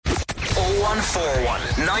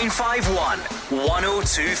0141 951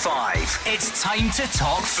 1025. It's time to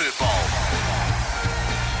talk football.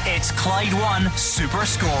 It's Clyde One Super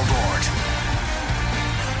Scoreboard.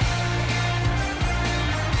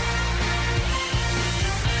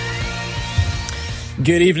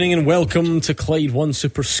 Good evening and welcome to Clyde One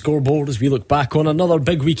Super Scoreboard as we look back on another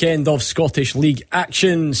big weekend of Scottish League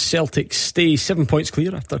action. Celtic stay 7 points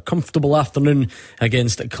clear after a comfortable afternoon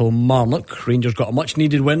against Kilmarnock. Rangers got a much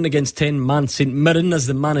needed win against 10-man St Mirren as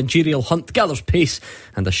the managerial hunt gathers pace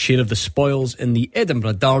and a share of the spoils in the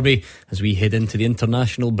Edinburgh derby as we head into the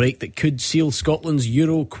international break that could seal Scotland's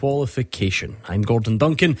Euro qualification. I'm Gordon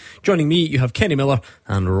Duncan. Joining me you have Kenny Miller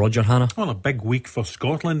and Roger Hanna. Well, a big week for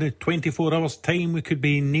Scotland. In 24 hours time we could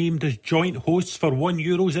be named as joint hosts for one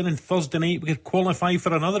Euros, and on Thursday night we could qualify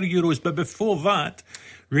for another Euros. But before that,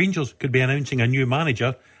 Rangers could be announcing a new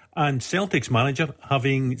manager, and Celtic's manager,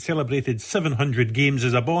 having celebrated 700 games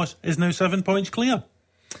as a boss, is now 7 points clear.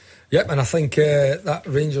 Yep, and I think that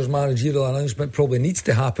Rangers managerial announcement probably needs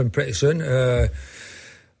to happen pretty soon.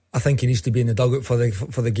 I think he needs to be in the dugout for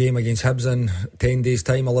the game against Hibs in 10 days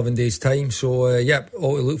time, 11 days time. So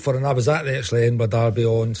all to look for. And I was at the Edinburgh derby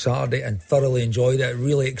on Saturday and thoroughly enjoyed it.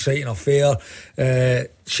 Really exciting affair.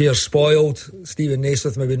 Shares spoiled. Stephen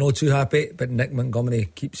Naismith maybe not too happy, but Nick Montgomery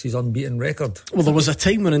keeps his unbeaten record. Well, there was a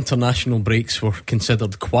time when international breaks were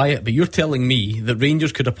considered quiet, but you're telling me that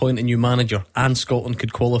Rangers could appoint a new manager and Scotland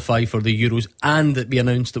could qualify for the Euros and it be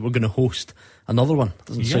announced that we're going to host another one.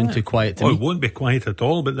 Doesn't sound too quiet to me. It won't be quiet at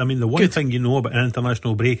all, but I mean the one thing you know about an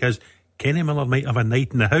international break is Kenny Miller might have a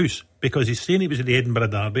night in the house, because he's saying he was at the Edinburgh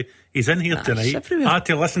derby, he's in here tonight. I had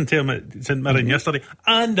to listen to him at St Mirren yesterday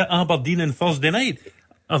and at Aberdeen on Thursday night.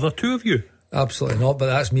 Are there two of you? Absolutely not, but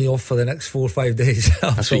that's me off for the next 4 or 5 days.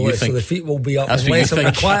 That's what you think. So the feet will be up that's unless I'm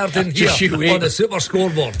required in here on the Super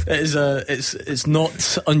Scoreboard. It's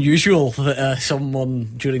not unusual that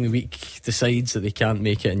someone during the week decides that they can't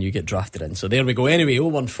make it and you get drafted in. So there we go. Anyway,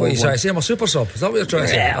 0141. What are you trying to say? I'm a super sub. Is that what you're trying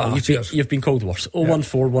to say? You've been called worse.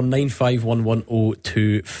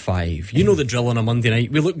 01419511025. You know the drill on a Monday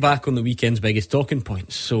night. We look back on the weekend's biggest talking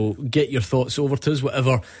points. So get your thoughts over to us,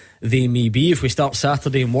 whatever they may be. If we start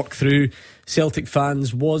Saturday and work through Celtic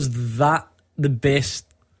fans, was that the best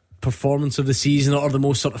performance of the season or the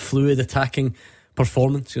most sort of fluid attacking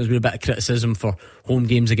performance? There's been a bit of criticism for home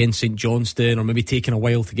games against St Johnstone or maybe taking a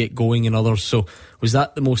while to get going in others. So was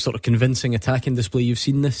that the most sort of convincing attacking display you've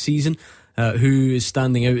seen this season? Who is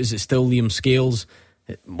standing out? Is it still Liam Scales?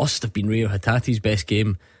 It must have been Rio Hatate's best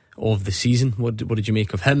game of the season. What did you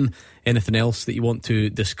make of him? Anything else that you want to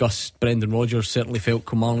discuss? Brendan Rodgers certainly felt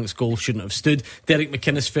Kilmarnock's goal shouldn't have stood. Derek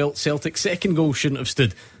McInnes felt Celtic's second goal shouldn't have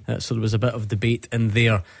stood. So there was a bit of debate in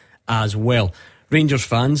there as well. Rangers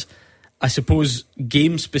fans, I suppose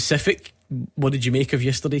game specific, what did you make of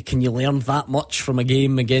yesterday? Can you learn that much from a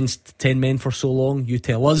game against 10 men for so long? You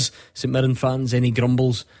tell us. St Mirren fans, any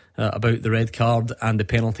grumbles about the red card and the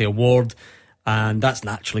penalty award? And that's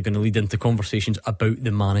naturally going to lead into conversations about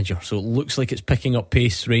the manager. So it looks like it's picking up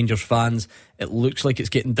pace, Rangers fans. It looks like it's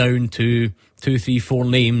getting down to 2, 3, 4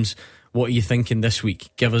 names. What are you thinking this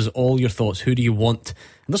week? Give us all your thoughts. Who do you want?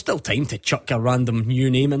 And there's still time to chuck a random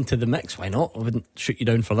new name into the mix. Why not? I wouldn't shoot you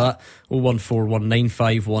down for that.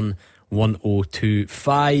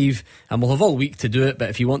 01419511025. And we'll have all week to do it,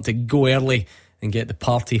 but if you want to go early and get the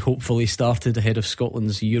party hopefully started ahead of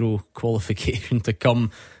Scotland's Euro qualification to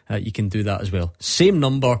come, you can do that as well. Same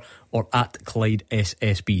number or at Clyde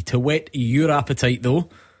SSB. To whet your appetite though,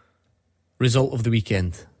 result of the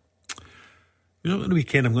weekend. Result of the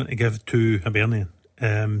weekend I'm going to give to Hibernian.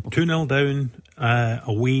 2-0 down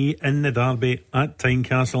away in the derby at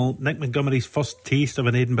Tynecastle. Nick Montgomery's first taste of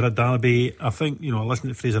an Edinburgh derby. I think, I listened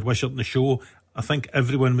to Fraser Wishart in the show. I think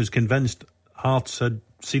everyone was convinced Hearts had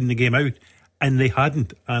seen the game out, and they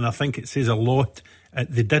hadn't. And I think it says a lot.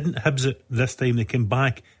 They didn't Hibs it this time. They came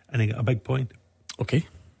back and they got a big point. Okay.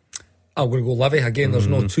 I'm going to go Livy. Again, there's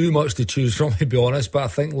not too much to choose from, to be honest, but I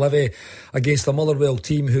think Livy against a Motherwell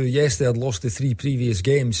team who, yes, they had lost the 3 previous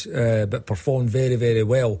games, but performed very, very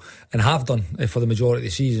well and have done for the majority of the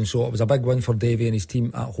season. So it was a big win for Davy and his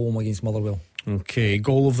team at home against Motherwell. Okay,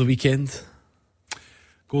 goal of the weekend?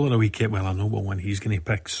 Goal of the weekend, well, I know what one he's going to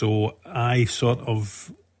pick. So I sort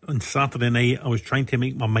of, on Saturday night, I was trying to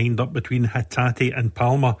make my mind up between Hatate and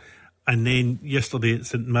Palmer. And then yesterday at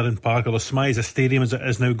St Mirren Park, or as small a stadium as it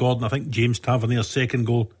is now, Gordon, I think James Tavernier's second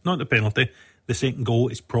goal, not the penalty, the second goal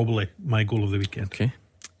is probably my goal of the weekend. Okay.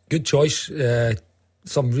 Good choice.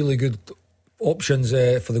 Some really good options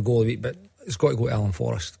for the goal of the week, but it's got to go to Alan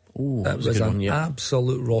Forrest. Ooh, it was an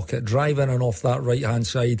absolute rocket. Driving and off that right hand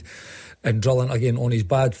side. and drilling again on his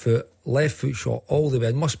bad foot, left foot shot all the way.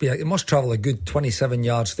 It must travel a good 27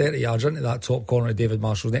 yards, 30 yards into that top corner of David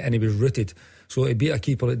Marshall's net, and he was rooted. So to beat a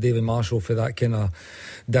keeper like David Marshall for that kind of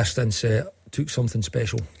distance took something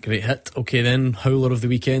special. Great hit. Okay then, howler of the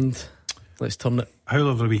weekend. Let's turn it.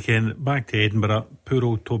 Howler of the weekend, back to Edinburgh. Poor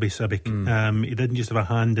old Toby Sibic. He didn't just have a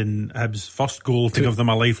hand in Hibs' first goal to give them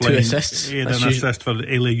a lifeline. 2 assists. He had an assist for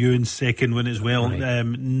Elie Ewan's second one as well. Right.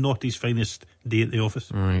 Not his finest day at the office.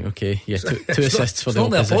 Right, okay. Yeah, two assists for the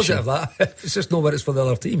opposition. It's not the opposite of that. It's just nowhere it's for the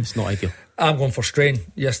other team. It's not ideal. I'm going for Strain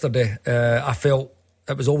yesterday. I felt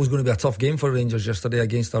it was always going to be a tough game for Rangers yesterday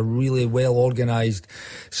against a really well organised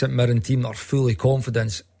St Mirren team that are fully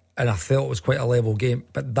confident, and I felt it was quite a level game.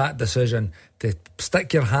 But that decision to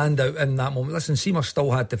stick your hand out in that moment, listen, Seamer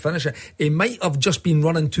still had to finish it. He might have just been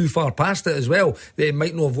running too far past it as well, that he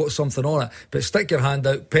might not have got something on it, but stick your hand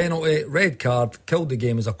out, penalty, red card, killed the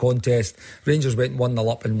game as a contest. Rangers went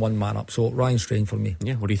 1-0 up and 1 man up. So Ryan Strain for me.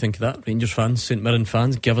 Yeah, what do you think of that? Rangers fans, St Mirren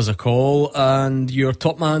fans, give us a call. And your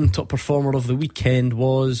top performer of the weekend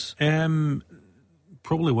was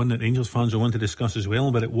probably one that Rangers fans will want to discuss as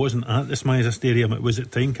well, but it wasn't at the Smythe Stadium, it was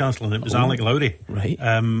at Tynecastle, and it was Alec Lowry. Right.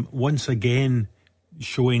 Once again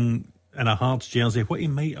showing in a Hearts jersey what he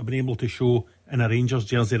might have been able to show in a Rangers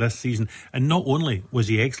jersey this season. And not only was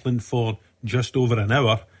he excellent for just over an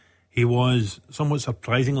hour, he was, somewhat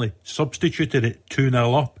surprisingly, substituted at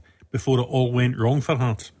 2-0 up before it all went wrong for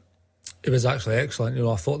Hearts. It was actually excellent.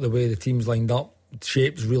 I thought the way the teams lined up,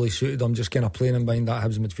 shapes really suited him, just kind of playing him behind that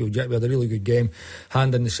Hibs midfield. We had a really good game.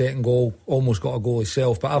 Hand in the second goal, almost got a goal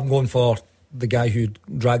himself, but I'm going for the guy who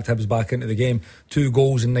dragged Hibs back into the game. 2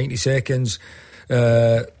 goals in 90 seconds.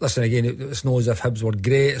 Listen, again, it's not as if Hibs were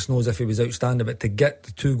great, it's not as if he was outstanding, but to get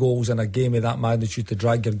the 2 goals in a game of that magnitude, to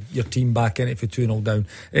drag your team back in it for 2-0 down,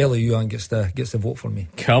 Elie Ewan gets the vote for me.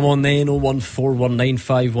 Come on then,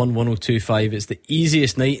 01419511025. It's the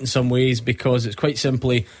easiest night in some ways, because it's quite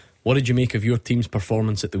simply, what did you make of your team's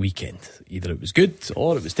performance at the weekend? Either it was good,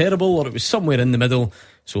 or it was terrible, or it was somewhere in the middle.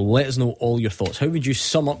 So let us know all your thoughts. How would you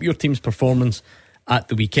sum up your team's performance at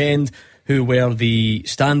the weekend? Who were the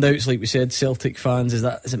standouts? Like we said, Celtic fans, was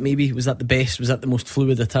that the best? Was that the most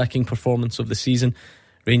fluid attacking performance of the season?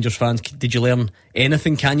 Rangers fans, did you learn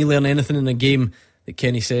anything? Can you learn anything in a game that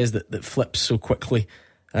Kenny says that flips so quickly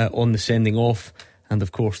on the sending off? And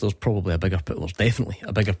of course, there's definitely a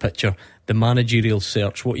bigger picture. The managerial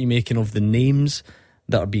search. What are you making of the names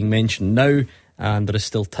that are being mentioned now? And there is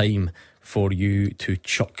still time for you to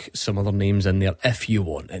chuck some other names in there if you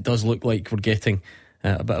want. It does look like we're getting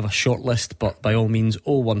a bit of a short list, but by all means,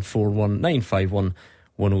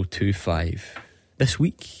 01419511025. This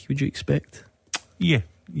week, would you expect? Yeah,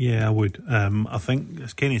 I would. I think,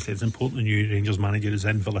 as Kenny said, it's important the new Rangers manager is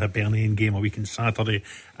in for the Hibernian game a week on Saturday,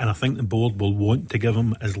 and I think the board will want to give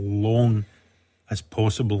him as long as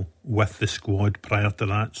possible with the squad prior to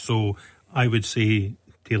that. So I would say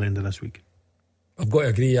tail end of this week. I've got to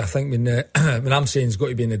agree. I think when I'm saying it's got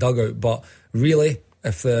to be in the dugout, but really,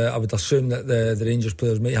 I would assume that the Rangers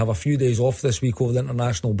players might have a few days off this week over the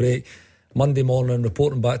international break. Monday morning,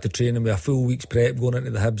 reporting back to training with a full week's prep going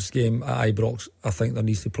into the Hibs game at Ibrox. I think there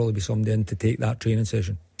needs to probably be somebody in to take that training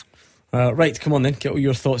session. Right, come on then, get all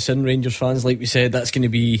your thoughts in, Rangers fans. Like we said, that's going to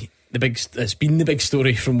be it's been the big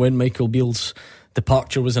story from when Michael Beale's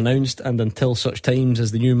departure was announced, and until such times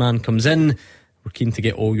as the new man comes in, we're keen to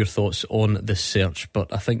get all your thoughts on this search.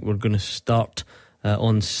 But I think we're going to start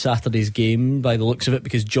on Saturday's game by the looks of it,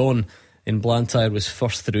 because John in Blantyre was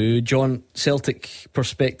first through. John, Celtic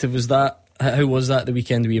perspective, how was that the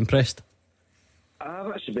weekend? Were you impressed?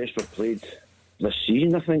 That's the best we've played this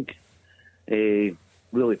season, I think.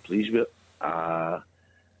 Really pleased with it. Got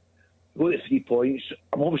the 3 points.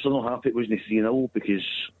 I'm obviously not happy it wasn't 3-0, because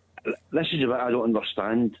this is what I don't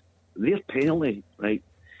understand. Their penalty, right?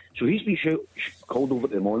 So he's been called over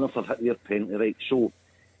to the monitor for hitting their penalty, right? So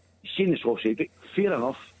he's saying it's offside, but fair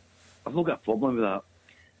enough. I've not got a problem with that.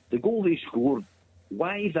 The goal they scored,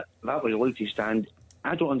 why that was allowed to stand,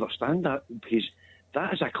 I don't understand that, because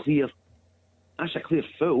that's a clear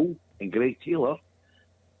foul in Greg Taylor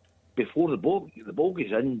before the ball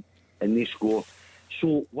goes in and they score.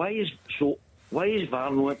 So why is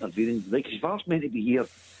VAR not intervening? Because VAR's meant to be here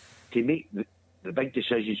to make the big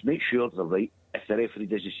decisions, make sure they're right. If the referee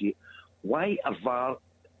doesn't see it, why is VAR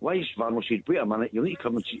not saying, wait a minute, you'll need to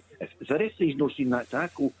come and see? If the referee's not seen that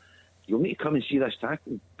tackle, you'll need to come and see this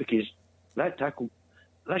tackle, because that tackle,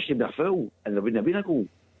 that should be a foul and there wouldn't have been a goal.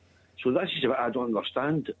 So that's just what I don't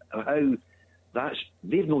understand, how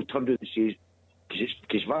they've not turned out and says,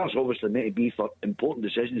 because VAR's obviously meant to be for important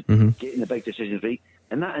decisions, getting the big decisions right.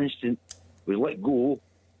 In that instant, we let go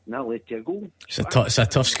and that led to a goal. It's a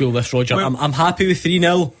tough school, this, Roger. Well, I'm happy with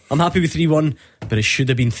 3-0. I'm happy with 3-1, but it should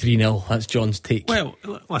have been 3-0. That's John's take. Well,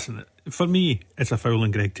 listen, for me, it's a foul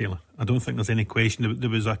on Greg Taylor. I don't think there's any question. There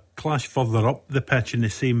was a clash further up the pitch in the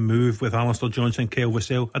same move with Alistair Johnson and Kyle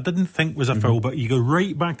Vassell. I didn't think it was a foul, but you go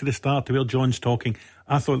right back to the start to where John's talking.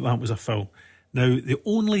 I thought that was a foul. Now, the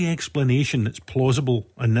only explanation that's plausible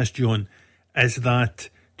in this, John, is that,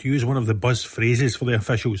 to use one of the buzz phrases for the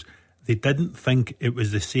officials, they didn't think it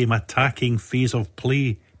was the same attacking phase of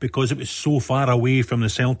play because it was so far away from the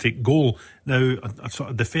Celtic goal. Now, I sort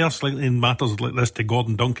of defer slightly in matters like this to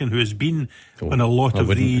Gordon Duncan, who has been on a lot of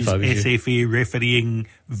these SFA refereeing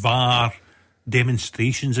VAR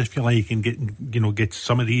demonstrations, if you like, and get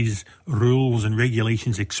some of these rules and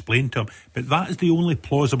regulations explained to him. But that is the only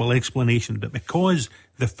plausible explanation, that because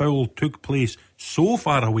the foul took place so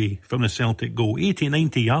far away from the Celtic goal,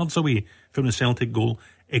 80-90 yards away from the Celtic goal,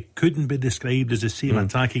 it couldn't be described as the same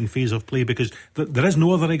attacking phase of play, because there is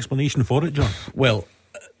no other explanation for it, John. Well,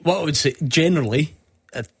 what I would say, generally,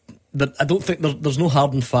 I don't think there's no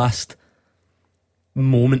hard and fast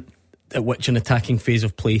moment at which an attacking phase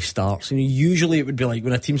of play starts. Usually it would be like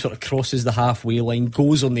when a team sort of crosses the halfway line,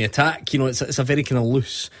 goes on the attack. It's a very kind of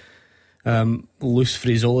loose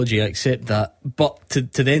phraseology. I accept that, but to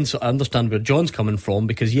then sort of understand where John's coming from,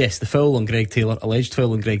 because yes, the foul on Greg Taylor, alleged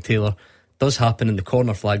foul on Greg Taylor, does happen in the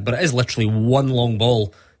corner flag, but it is literally one long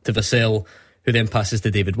ball to Vassell, who then passes to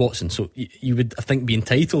David Watson. So you would, I think, be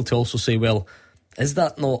entitled to also say, well, is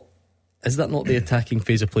that not the attacking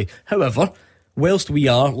phase of play? However, whilst we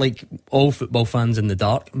are, like all football fans, in the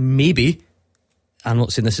dark, maybe, I'm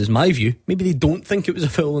not saying this is my view, maybe they don't think it was a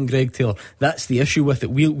foul on Greg Taylor. That's the issue with it.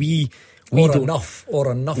 We don't enough of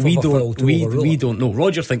a foul to overrule. We don't know.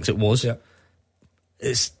 Roger thinks it was. Yeah.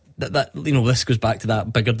 It's that this goes back to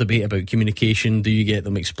that bigger debate about communication. Do you get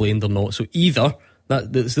them explained or not? So either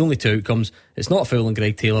that's the only two outcomes. It's not a foul on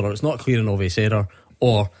Greg Taylor, or it's not a clear and obvious error,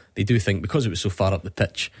 or they do think because it was so far up the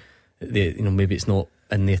pitch, maybe it's not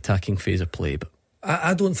in the attacking phase of play. But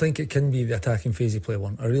I don't think it can be the attacking phase of play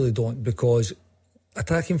one. I really don't, because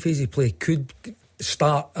attacking phase of play could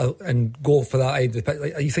start and go for that end of the pitch.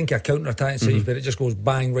 Like, you think a counter-attacking save, but it just goes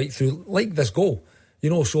bang right through, like this goal.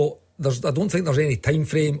 So I don't think there's any time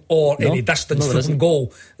frame or any distance from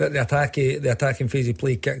goal that the attacking phase of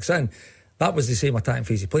play kicks in. That was the same attacking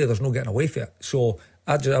phase of play. There's no getting away from it. So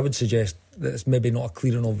I would suggest that it's maybe not a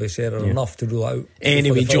clear and obvious error enough to rule out.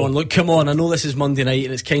 Anyway, John, look, come on, I know this is Monday night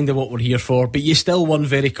and it's kind of what we're here for, but you still won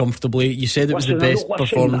very comfortably. You said it was the best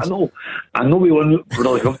performance. I know we won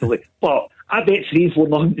really comfortably, but I bet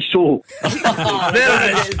 3-4-0. So there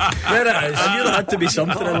it is. I knew there had to be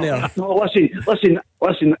something in there. No,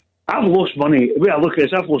 listen. I've lost money. The way I look at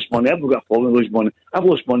this, I've lost money. I've got a problem with losing money. I've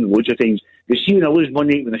lost money loads of times. You see, when I lose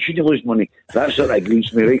money, when I shouldn't lose money, that's what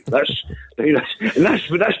agrees me, right? That's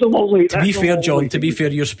not all. To be fair, John,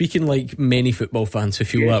 you're speaking like many football fans who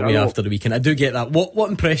feel that way after the weekend. I do get that. What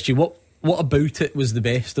impressed you? What about it was the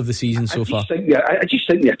best of the season so far? I just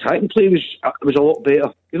think the attacking play was a lot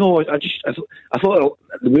better. I thought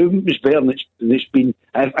the movement was better than it's been.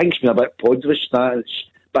 I think it's been a bit ponderous, but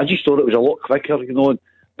I just thought it was a lot quicker, a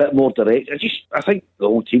bit more direct. I think the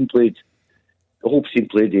whole team played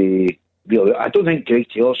really. I don't think Greg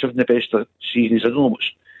Taylor's having the best of seasons. I don't know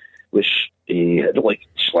I don't like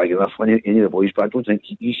slagging off any of the boys, but I don't think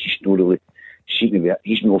he's just not really seeming to be.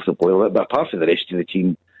 He's been off the boil. But apart from the rest of the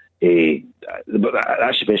team,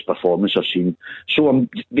 that's the best performance I've seen. So I'm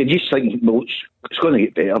just thinking, it's going to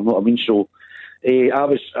get better. You know what I mean? So I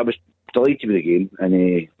was delighted with the game,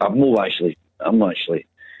 and I'm not actually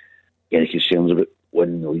any concerns about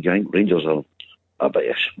winning the league. I think Rangers are a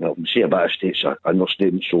bit of state's an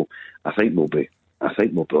understatement. So I think we'll be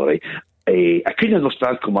all right. I couldn't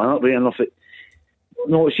understand Kilmarnock right enough.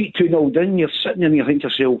 See 2-0 down, you're sitting there and you think to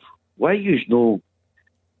yourself, why are you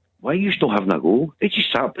still having a goal? They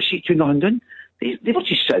just sat, see 2-0 down. They were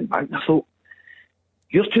just sitting back, and I thought,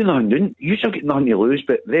 you're 2-0 down, you still get nothing to lose.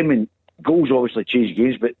 But them and goals obviously change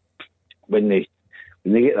games. But when they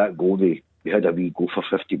get that goal, they had a wee go for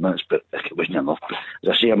 50 minutes, but it wasn't enough. But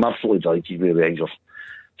as I say, I'm absolutely delighted with the Rangers.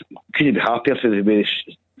 Couldn't be happier for the way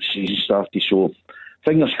the season started. So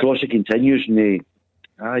fingers crossed it continues, and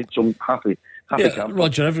so I'm happy.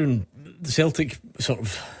 Roger, the Celtic sort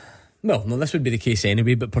of, well, no, this would be the case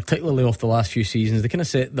anyway, but particularly off the last few seasons, they kind of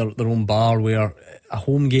set their own bar where a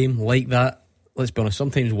home game like that, let's be honest,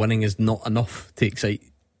 sometimes winning is not enough to excite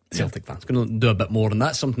Celtic fans. Going to do a bit more, and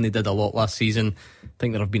that's something they did a lot last season. I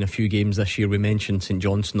think there have been a few games this year. We mentioned St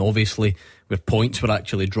Johnstone, obviously, where points were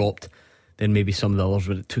actually dropped. Then maybe some of the others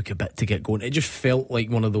where it took a bit to get going. It just felt like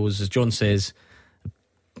one of those, as John says,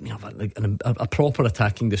 a proper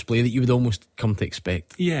attacking display that you would almost come to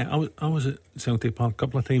expect. Yeah, I was at Celtic Park a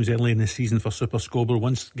couple of times early in the season for Super Scoreboard,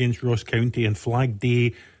 once against Ross County and Flag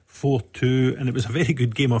Day 4-2, and it was a very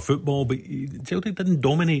good game of football, but Celtic didn't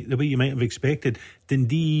dominate the way you might have expected.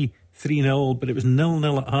 Dundee 3-0, but it was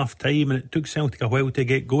 0-0 at half time, and it took Celtic a while to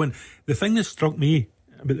get going. The thing that struck me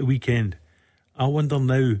about the weekend, I wonder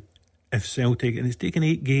now if Celtic, and it's taken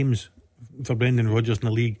 8 games for Brendan Rodgers in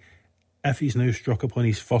the league, if he's now struck upon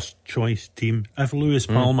his first choice team, if Lewis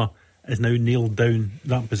Palmer is now nailed down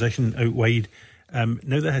that position out wide,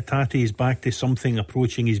 now that Hatate is back to something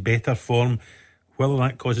approaching his better form, whether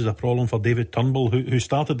that causes a problem for David Turnbull, who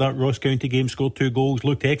started that Ross County game, scored 2 goals,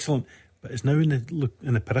 looked excellent, but is now in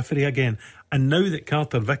the periphery again. And now that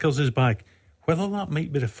Carter Vickers is back, whether that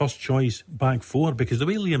might be the first choice back four, because the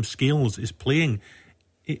way Liam Scales is playing,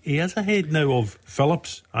 he is ahead now of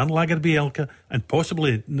Phillips and Lagerbielke and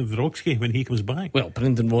possibly Nawrocki when he comes back. Well,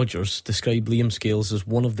 Brendan Rodgers described Liam Scales as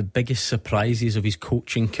one of the biggest surprises of his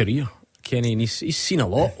coaching career, Kenny, and he's seen a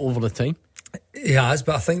lot over the time. He has,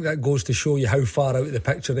 but I think that goes to show you how far out of the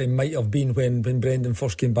picture he might have been when Brendan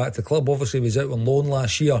first came back to the club. Obviously he was out on loan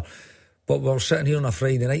last year, but we're sitting here on a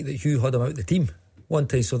Friday night that Hugh had him out the team one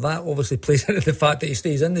time, so that obviously plays into the fact that he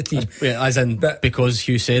stays in the team. Because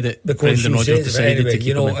Hugh said it, Brendan Rodgers decided anyway, to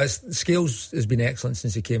keep him in. Scales has been excellent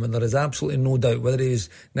since he came in. There is absolutely no doubt, whether he's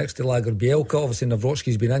next to Lagerbielke, obviously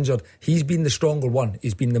Nawrocki's been injured, he's been the stronger one,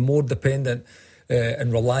 he's been the more dependent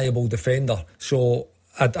and reliable defender. So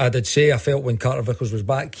I did say I felt when Carter Vickers was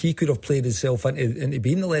back, he could have played himself into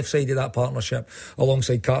being the left side of that partnership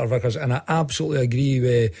alongside Carter Vickers, and I absolutely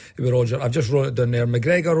agree with Roger. I've just wrote it down there: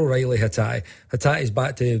 McGregor, O'Reilly, Hatate. Hatate's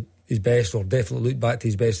back to his best, or definitely looked back to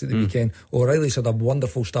his best at the weekend. O'Reilly's had a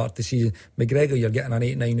wonderful start to the season. McGregor, you're getting an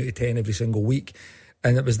 8, 9 out of 10 every single week.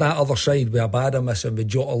 And it was that other side with Abada missing, with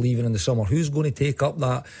Jota leaving in the summer. Who's going to take up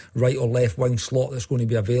that right or left wing slot that's going to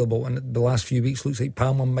be available? And the last few weeks looks like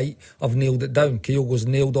Palmer might have nailed it down. Kyogo's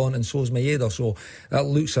nailed on, and so's Maeda. So that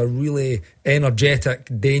looks a really energetic,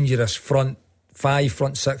 dangerous front 5,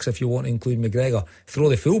 front 6 if you want to include McGregor. Throw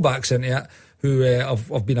the fullbacks into it, who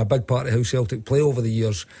have been a big part of how Celtic play over the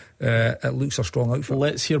years. It looks a strong outfit.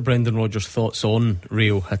 Let's hear Brendan Rodgers' thoughts on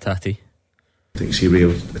Rio Hatate. I think you see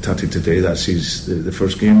Rio Hatate today, that's the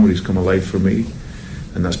first game where he's come alive for me,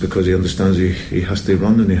 and that's because he understands he has to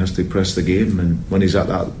run and he has to press the game, and when he's at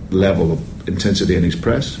that level of intensity in his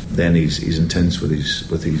press, then he's intense with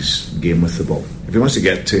his game with the ball. If he wants to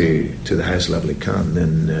get to the highest level he can,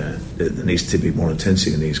 then there needs to be more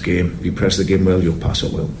intensity in his game. If you press the game well, you'll pass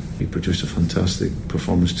it well. He produced a fantastic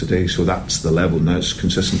performance today, so that's the level now. It's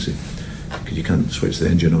consistency, because you can't switch the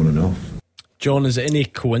engine on and off. John, is it any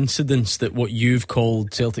coincidence that what you've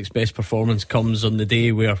called Celtic's best performance comes on the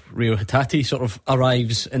day where Rio Hatate sort of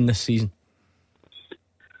arrives in this season?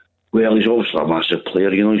 Well, he's obviously a massive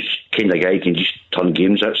player, you know. He's the kind of guy who can just turn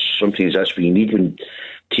games. Sometimes that's what you need when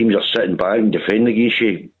teams are sitting back and defending against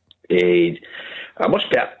you. I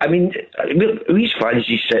must be, I mean, these fans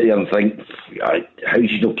just sit there and think, how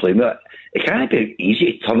is he not playing with it? It can't be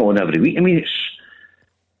easy to turn on every week. I mean,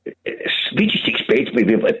 we just expect me to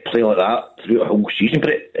be able to play like that throughout a whole season, but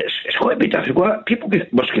it's got to be difficult. People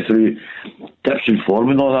must go through dips in form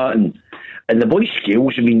and all that, and the boy's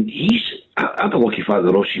skills. I mean, I'd be lucky if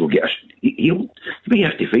the Rossi will get us. He'll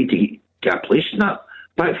have to fight to get a place in that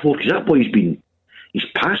back four, because that boy's his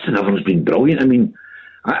passing and everything's been brilliant. I mean,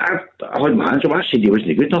 I had my hands up. I said he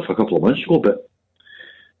wasn't good enough a couple of months ago, but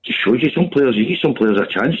just shows you some players, you give some players a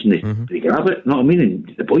chance and they grab it, you know what I mean?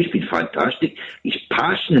 And the boy's been fantastic. He's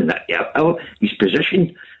passing in that, his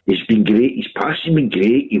position has been great, his passing has been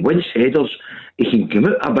great, he wins headers, he can come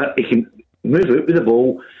out a bit, he can move out with the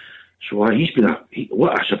ball. So he's been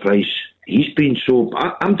what a surprise he's been. So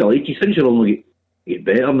I'm delighted. Things are only get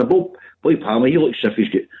better. And the boy Palmer, he looks as if he's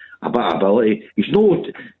got a bit of ability. He's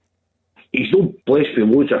no blessed with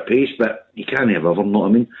loads of pace, but you can't have ever, know what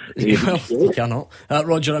I mean? Well, you cannot.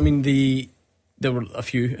 Roger, I mean, there were a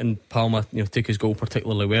few, and Palmer took his goal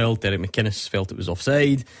particularly well. Derek McInnes felt it was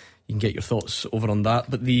offside. You can get your thoughts over on that.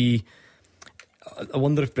 But I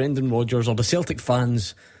wonder if Brendan Rodgers or the Celtic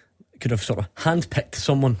fans could have sort of handpicked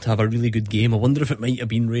someone to have a really good game. I wonder if it might have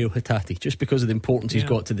been Rio Hatate, just because of the importance he's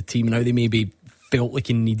got to the team and how they maybe felt like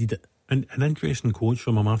he needed it. And an interesting quote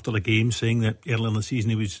from him after the game, saying that earlier in the season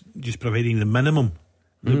he was just providing the minimum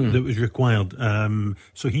that was required.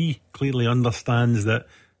 So he clearly understands that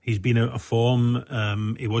he's been out of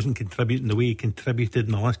form. He wasn't contributing the way he contributed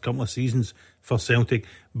in the last couple of seasons for Celtic.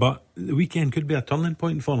 But the weekend could be a turning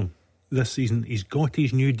point for him this season. He's got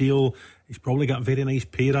his new deal. He's probably got a very nice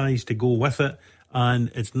pay rise to go with it.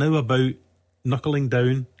 And it's now about knuckling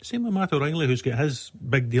down, same with Matt O'Reilly, who's got his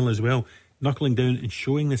big deal as well, knuckling down and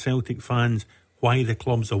showing the Celtic fans why the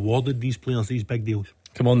club's awarded these players these big deals.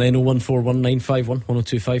 Come on then,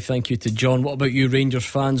 01419511025. Thank you to John. What about you, Rangers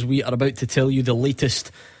fans? We are about to tell you the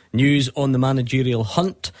latest news on the managerial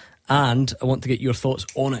hunt, and I want to get your thoughts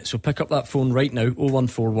on it. So pick up that phone right now,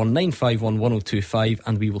 01419511025,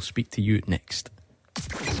 and we will speak to you next.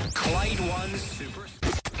 Clyde One Super.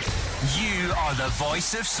 You are the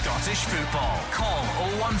voice of Scottish football. Call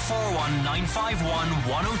 0141 951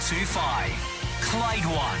 1025. Clyde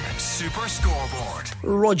One Super Scoreboard.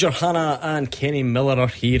 Roger Hanna and Kenny Miller are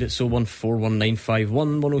here. It's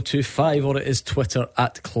 01419511025, or it is Twitter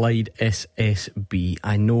at Clyde SSB.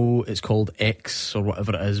 I know it's called X or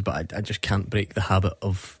whatever it is, but I just can't break the habit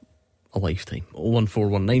of a lifetime.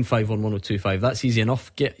 01419511025. That's easy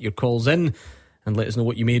enough. Get your calls in and let us know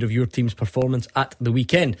what you made of your team's performance at the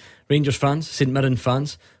weekend. Rangers fans, St Mirren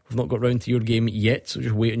fans, we've not got round to your game yet, so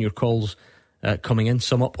just wait on your calls coming in.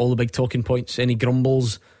 Sum up all the big talking points. Any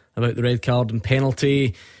grumbles about the red card and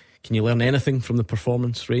penalty? Can you learn anything from the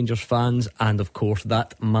performance, Rangers fans? And of course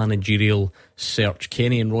that managerial search.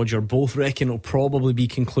 Kenny and Roger both reckon it'll probably be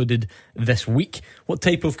concluded this week. What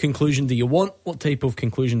type of conclusion do you want? What type of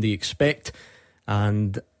conclusion do you expect?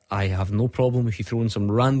 And I have no problem if you throw in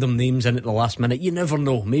some random names in at the last minute. You never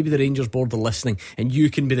know, maybe the Rangers board are listening and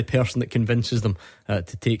you can be the person that convinces them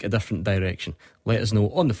to take a different direction. Let us know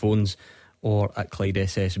on the phones or at Clyde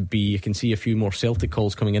SSB. You can see a few more Celtic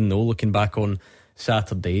calls coming in though, looking back on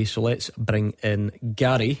Saturday. So let's bring in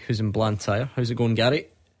Gary, who's in Blantyre. How's it going, Gary?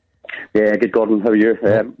 Yeah, good, Gordon. How are you?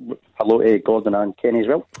 Hello to Gordon and Kenny as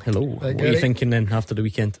well. Hello. What are you thinking then after the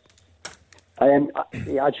weekend? I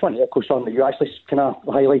just want to echo something that you actually kind of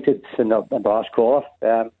highlighted in the last caller.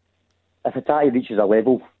 If Hatate reaches a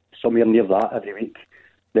level somewhere near that every week,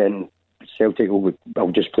 then Celtic will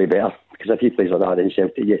just play better. Because if he plays like that in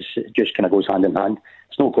Celtic, it just kind of goes hand in hand.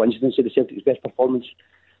 It's no coincidence that the Celtic's best performance,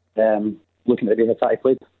 looking at the way Hatate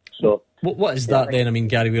played. So, what is that then? I mean,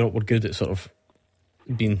 Gary, we're good at sort of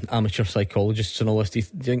being amateur psychologists and all this. Do you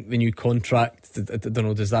think the new contract, I don't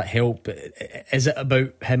know, does that help? Is it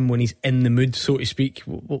about him when he's in the mood, so to speak?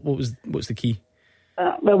 What's the key?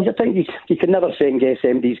 Well, I think you can never second guess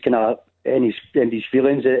MD's kind of MD's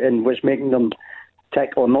feelings and what's making them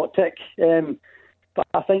tick or not tick. But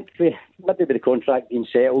I think maybe with the contract being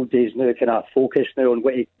settled, he's now kind of focused now on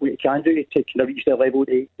what he can do to kind of reach the level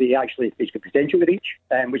that he actually has the potential to reach,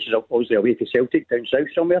 which is obviously away to Celtic down south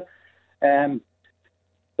somewhere.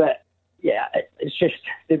 But yeah, it's just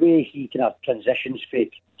the way he kind of transitions for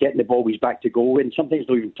getting the ball, he's back to goal, and sometimes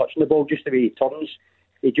not even touching the ball, just the way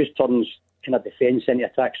he just turns kind of defence into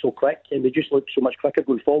attack so quick, and they just look so much quicker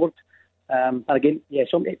going forward. And again, yeah,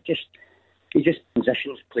 he just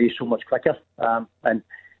transitions, plays so much quicker, and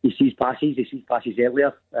he sees passes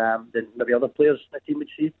earlier than maybe other players in the team would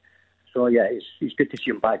see. So yeah, it's good to see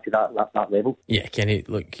him back to that level. Yeah, Kenny,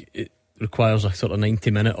 look, it requires a sort of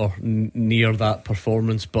 90-minute or near that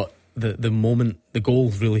performance, but the moment the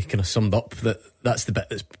goal really kind of summed up that's the bit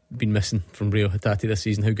that's been missing from Rio Hatate this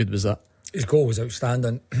season. How good was that? His goal was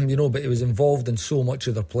outstanding, but he was involved in so much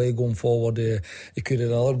of their play going forward. He could have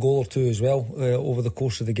had another goal or two as well over the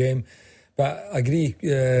course of the game. But I agree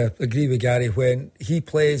with Gary. When he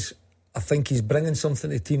plays, I think he's bringing something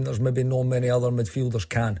to the team there's maybe not many other midfielders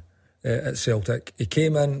can at Celtic. He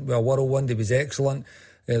came in with a whirlwind. He was excellent.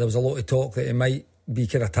 There was a lot of talk that he might be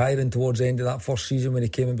kind of tiring towards the end of that first season when he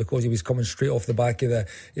came in, because he was coming straight off the back of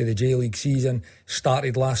the J-League season.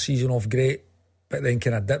 Started last season off great, but then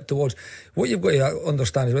kind of dipped towards. What you've got to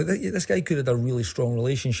understand is this guy could have had a really strong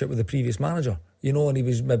relationship with the previous manager, and he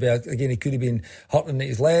was maybe, again, he could have been hurting at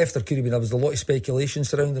his left, there was a lot of speculation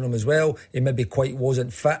surrounding him as well. He maybe quite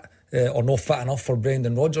wasn't fit or not fit enough for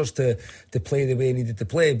Brendan Rodgers to play the way he needed to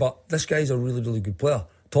play. But this guy's a really, really good player,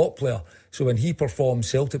 top player. So when he performs,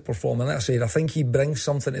 Celtic perform, and like I said, I think he brings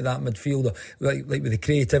something to that midfield, like with the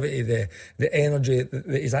creativity, the energy,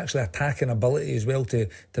 his actually attacking ability as well to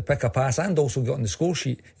pick a pass, and also got on the score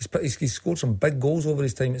sheet. He's scored some big goals over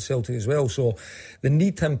his time at Celtic as well. So they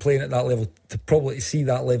need him playing at that level to probably see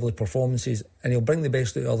that level of performances, and he'll bring the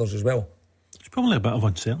best out of others as well. It's probably a bit of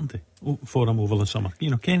uncertainty for him over the summer.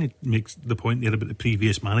 Kenny makes the point there about the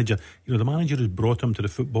previous manager. The manager who's brought him to the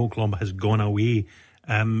football club has gone away.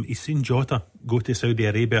 He's seen Jota go to Saudi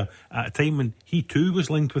Arabia at a time when he too was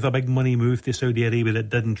linked with a big money move to Saudi Arabia that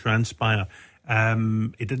didn't transpire.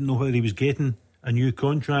 He didn't know whether he was getting a new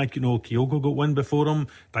contract. Kyogo got one before him,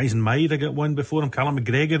 Dyson Maida got one before him, Callum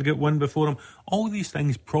McGregor got one before him. All these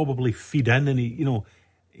things probably feed in, and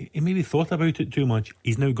he maybe thought about it too much.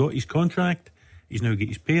 He's now got his contract. He's now got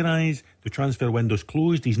his pay rise. The transfer window's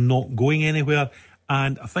closed. He's not going anywhere.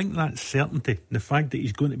 And I think that certainty, the fact that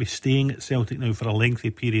he's going to be staying at Celtic now for a lengthy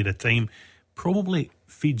period of time, probably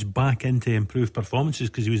feeds back into improved performances,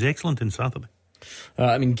 because he was excellent on Saturday.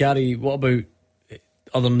 I mean, Gary, what about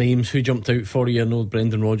other names? Who jumped out for you? I know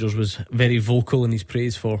Brendan Rodgers was very vocal in his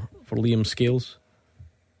praise for Liam Scales.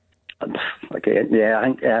 Okay, yeah, I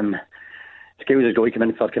think Scales has got to come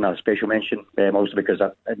in for kind of special mention, also because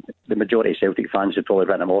the majority of Celtic fans have probably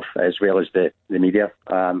written him off, as well as the media.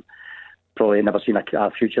 Probably never seen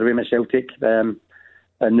a future with him at Celtic.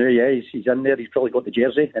 And now, yeah, he's in there. He's probably got the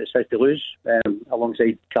jersey. It's south to lose,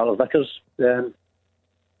 alongside Carter Vickers.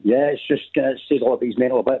 Yeah, it's just it says a lot about his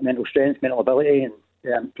mental strength, mental ability,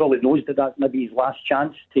 and probably knows that maybe his last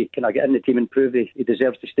chance to kind of get in the team and prove he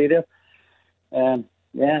deserves to stay there.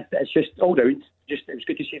 Yeah, it's just all round. Just it was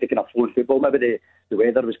good to see the kind of flowing football. Maybe the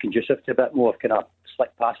weather was conducive to a bit more kind of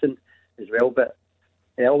slick passing as well. But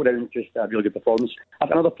yeah, all round, just a really good performance. I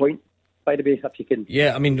have another point, by the way, if you can.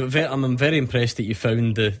 Yeah, I mean, I'm very impressed that you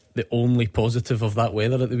found the only positive of that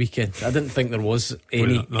weather at the weekend. I didn't think there was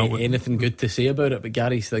anything good to say about it, but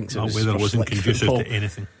Gary thinks it was. That weather wasn't conducive football to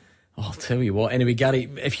anything. Oh, I'll tell you what. Anyway, Gary,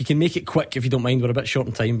 if you can make it quick, if you don't mind, we're a bit short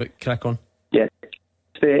on time, but crack on. Yeah,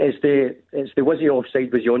 it's the was he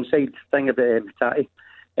offside, was he onside thing about Tati.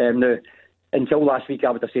 Now, until last week,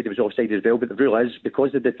 I would have said he was offside as well, but the rule is,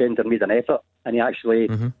 because the defender made an effort and he actually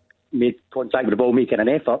made contact with the ball, making an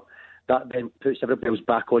effort, that then puts everybody else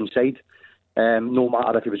back onside. No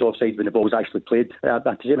matter if he was offside when the ball was actually played.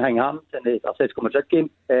 The same thing happened in the Atletico Madrid game,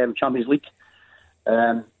 Champions League.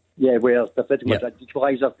 Where the Atletico Madrid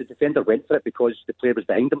equaliser, the defender went for it because the player was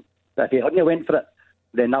behind him. But if he hadn't went for it,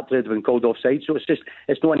 then that player would have been called offside. So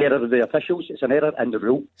it's not an error of the officials, it's an error in the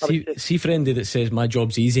rule. See for anybody that says my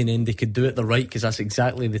job's easy and Andy could do it the right, because that's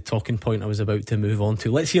exactly the talking point I was about to move on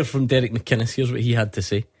to. Let's hear from Derek McInnes. Here's what he had to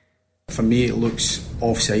say. For me, it looks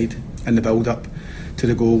offside in the build-up to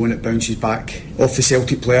the goal when it bounces back off the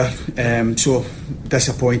Celtic player. So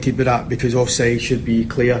disappointed with that, because offside should be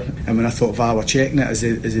clear. And when I thought VAR were checking it as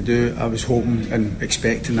they do, I was hoping and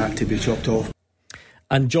expecting that to be chopped off.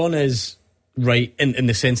 And John is right in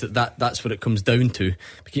the sense that's what it comes down to.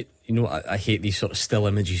 Because, you know, I hate these sort of still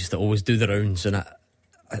images that always do the rounds. And I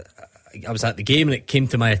was at the game and it came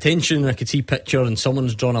to my attention and I could see picture and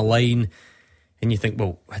someone's drawn a line. And you think,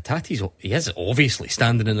 well, he is obviously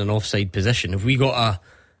standing in an offside position. Have we got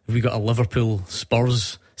a Liverpool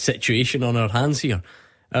Spurs situation on our hands here?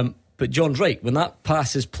 But John's right. When that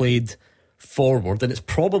pass is played forward, and it's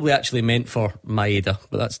probably actually meant for Maeda,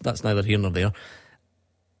 but that's neither here nor there.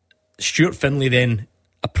 Stuart Findlay then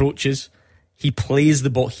approaches. He plays the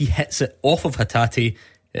ball. He hits it off of Hatate.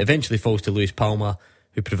 It eventually falls to Luis Palma,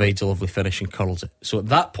 who provides a lovely finish and curls it. So at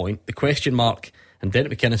that point, the question mark. And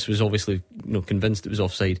Derek McInnes was obviously convinced it was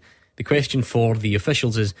offside. The question for the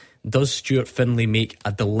officials is, does Stuart Findlay make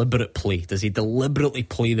a deliberate play? Does he deliberately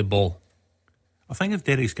play the ball? I think if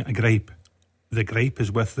Derek's got a gripe, the gripe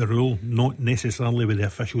is with the rule, not necessarily with the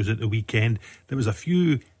officials at the weekend. There was a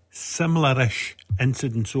few similar-ish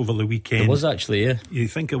incidents over the weekend. There was actually, yeah. You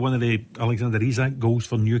think of one of the Alexander Isak goals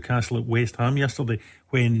for Newcastle at West Ham yesterday,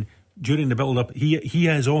 when during the build-up he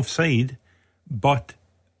is offside, but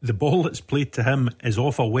the ball that's played to him is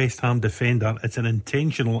off a West Ham defender. It's an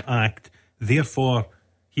intentional act, therefore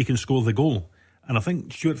he can score the goal. And I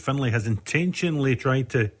think Stuart Findlay has intentionally tried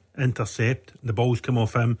to intercept. The ball's come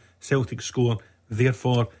off him, Celtic score,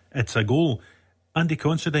 therefore it's a goal. Andy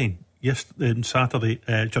Considine yesterday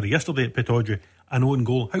at Pittodrie, an own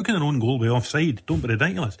goal. How can an own goal be offside? Don't be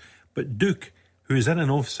ridiculous. But Duke, who is in an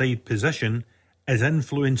offside position, is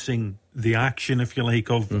influencing the action, if you like,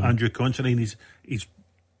 of Andrew Considine. He's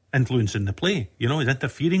influencing the play, he's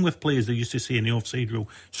interfering with play, as they used to say in the offside rule.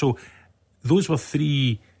 So those were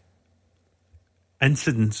three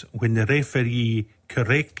incidents when the referee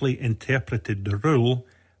correctly interpreted the rule,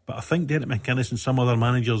 but I think Derek McInnes and some other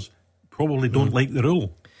managers probably don't like the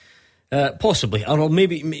rule. Possibly, or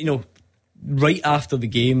maybe, right after the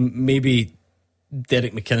game, maybe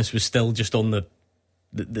Derek McInnes was still just on the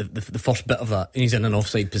first bit of that, and he's in an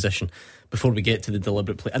offside position before we get to the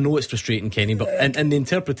deliberate play. I know it's frustrating, Kenny, but in the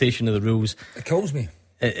interpretation of the rules, it kills me.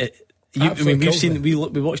 We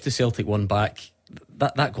watched the Celtic one back.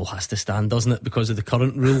 That goal has to stand, doesn't it, because of the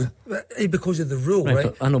current rule? Because of the rule, right?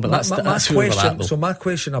 But I know, but that's my question. So my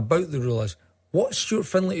question about the rule is, what's Stuart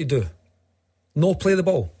Findlay to do? No play the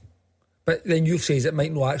ball, but then you say it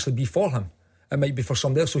might not actually be for him. It might be for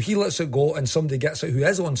somebody else. So he lets it go, and somebody gets it who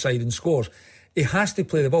is onside and scores. He has to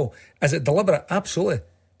play the ball. Is it deliberate? Absolutely.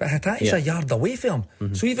 But Hatate's a yard away from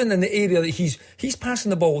him. So even in the area that he's passing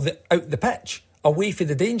the ball out the pitch, away from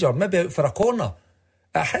the danger, maybe out for a corner,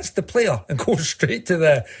 it hits the player and goes straight to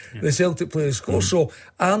the Celtic player who scores. So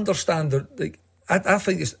I understand that. Like, I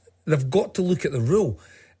think they've got to look at the rule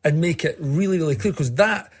and make it really, really clear, because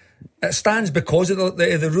it stands because of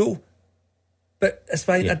the rule, but it's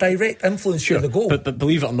by a direct influence to the goal. But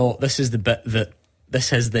believe it or not, this is the bit that this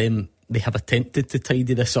has them. They have attempted to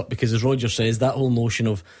tidy this up, because as Roger says, that whole notion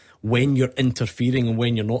of when you're interfering and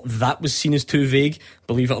when you're not, that was seen as too vague,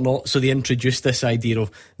 believe it or not. So they introduced this idea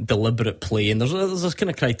of deliberate play, and there's this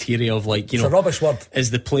kind of criteria of, like, it's a rubbish word.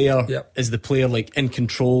 Is the player like in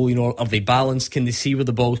control? You know, are they balanced? Can they see where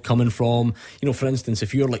the ball's coming from? You know, for instance,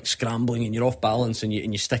 if you're like scrambling and you're off balance and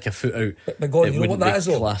you stick a foot out, but Gordon, you know what that is,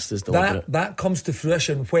 though? Classed as deliberate. That comes to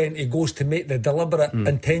fruition when he goes to make the deliberate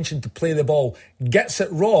intention to play the ball, gets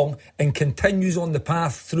it wrong, and continues on the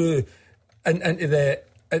path through and into the.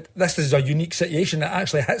 This is a unique situation that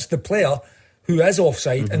actually hits the player who is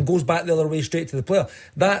offside and goes back the other way straight to the player.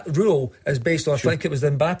 That rule is based on, I think it was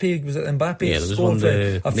Mbappe. Was it Mbappe? Yeah, there was one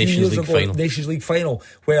a few years ago, Nations League final,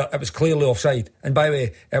 where it was clearly offside. And by the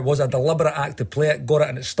way, it was a deliberate act to play it, got it,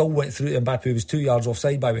 and it still went through to Mbappe, who was 2 yards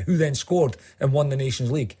offside, by the way, who then scored and won the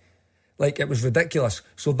Nations League. Like, it was ridiculous.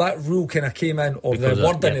 So that rule kind of came in, or because the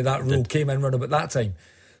wording of that rule came in around about that time.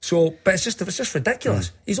 So, but it's just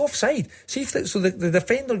ridiculous. He's offside. See if the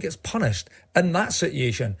defender gets punished in that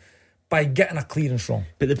situation by getting a clearance wrong.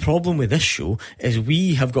 But the problem with this show is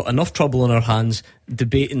we have got enough trouble on our hands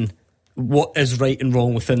debating what is right and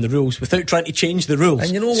wrong within the rules without trying to change the rules.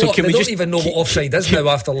 And you know what? They don't even know what offside is now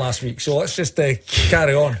after last week. So let's just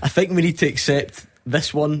carry on. I think we need to accept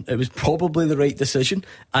this one. It was probably the right decision,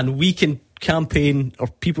 and we can campaign, or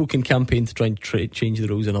people can campaign to try and change the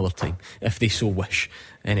rules another time if they so wish.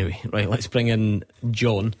 Anyway, right, let's bring in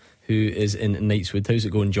John, who is in Knightswood. How's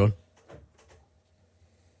it going, John?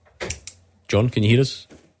 John, can you hear us?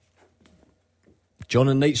 John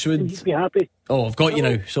in Knightswood. You'd be happy. Oh, I've got you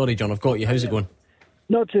now. Sorry, John, I've got you. How's it going?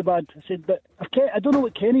 Not too bad. I said, but I don't know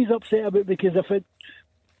what Kenny's upset about, because if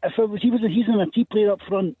he's in a T player up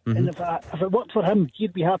front, and if it worked for him,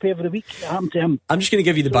 he'd be happy every week. It happened to him. I'm just going to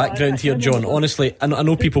give you the background here, John. Honestly, I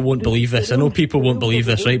know people won't believe this. I know people won't believe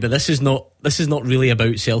this, right? But this is not really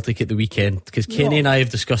about Celtic at the weekend, because Kenny and I have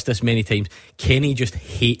discussed this many times. Kenny just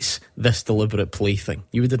hates this deliberate play thing.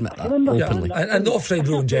 You would admit that openly. And the offside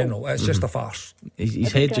rule in general, it's just a farce.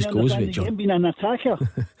 His head just goes with it, John. Him being an attacker.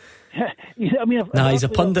 I mean, he's a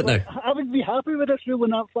pundit now. I would be happy with this rule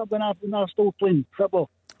when I still playing football.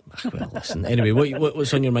 Well, listen. Anyway,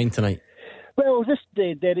 what's on your mind tonight? Well, this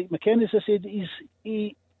Derek McInnes, I said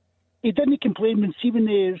he didn't complain when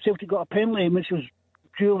the Celtic got a penalty, which was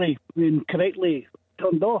duly and correctly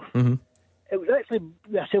turned off. It was actually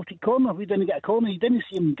a Celtic corner. We didn't get a corner. He didn't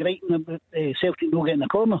see him grating about Celtic not getting a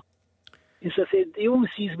corner. As I said, he only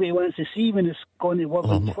sees what he wants to see when it's going to work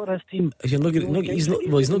for his team. He's not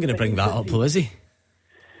going to bring that up, though, is he?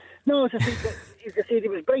 No, as I said, he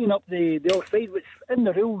was bringing up the offside, which in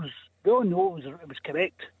the rules we all know it was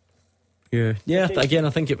correct. Yeah. Again, I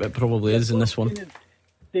think it probably is in this one.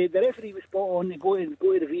 The referee was spot on to go to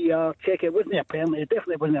the VAR, check it. Wasn't a penalty. It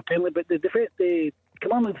definitely wasn't a penalty. But the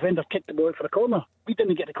commanding defender kicked the ball out for a corner. We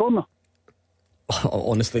didn't get the corner.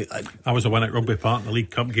 Honestly, I was the one at Rugby Park in the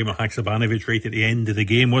League Cup game of Haksabanovic right at the end of the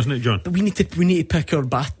game, wasn't it, John? But we need to pick our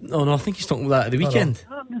bat. Oh no, I think he's talking about that at the weekend.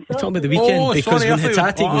 He's talking about the weekend, because when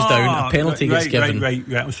Hatate goes down, a penalty gets given. Right.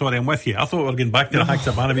 I'm sorry, I'm with you. I thought we were going back to the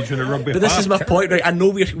Haksabanovic at Rugby Park. But this is my point, right? I know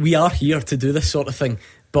we are here to do this sort of thing,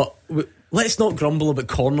 but let's not grumble about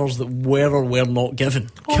corners that were or were not given.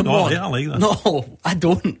 Come on, I like that. No, I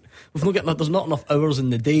don't. There's not enough hours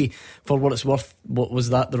in the day for what it's worth. What was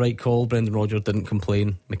that the right call? Brendan Rodgers didn't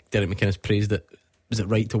complain. Derek McInnes praised it. Was it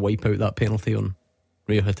right to wipe out that penalty on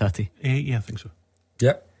Rio Hatate? Yeah, I think so.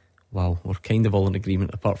 Yep. Wow, we're kind of all in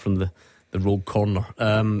agreement apart from the rogue corner.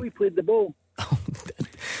 We played the ball.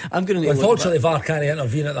 I'm going to. Unfortunately, VAR can't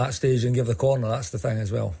intervene at that stage and give the corner. That's the thing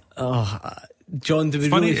as well. John, do we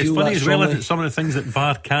it's really funny, feel it's funny that as well strongly? If some of the things that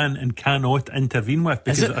VAR can and cannot intervene with,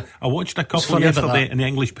 because I watched a couple yesterday in the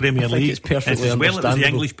English Premier League. It's perfectly as well understandable. as the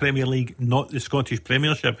English Premier League, not the Scottish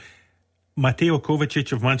Premiership. Mateo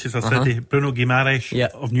Kovacic of Manchester City, Bruno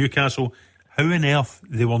Guimaraes of Newcastle, how on earth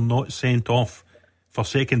they were not sent off for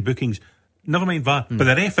second bookings? Never mind VAR, but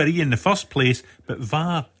the referee in the first place, but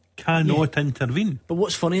VAR cannot intervene. But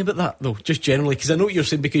what's funny about that, though, just generally, because I know what you're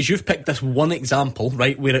saying, because you've picked this one example,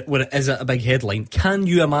 right, where it is a big headline. Can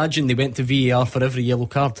you imagine they went to VAR for every yellow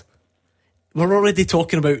card? We're already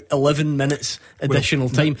talking about 11 minutes additional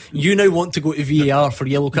time. You now want to go to VAR for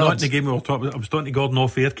yellow cards? Not in the game we were talking about. I was talking to Gordon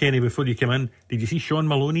off air, Kenny, before you came in. Did you see Sean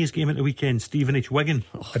Maloney's game at the weekend? Stevenage Wigan.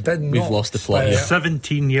 I did not. We've lost the plot here.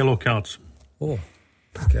 17 yellow cards. Oh.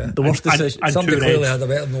 Okay. The worst decision. And Somebody two clearly reds. had a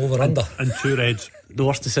better than over under. And 2 reds. The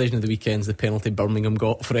worst decision of the weekend's the penalty Birmingham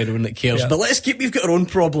got, for anyone that cares. Yeah. But we've got our own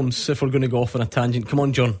problems if we're going to go off on a tangent. Come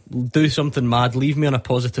on, John, do something mad. Leave me on a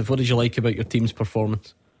positive. What did you like about your team's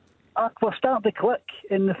performance? We're starting to click,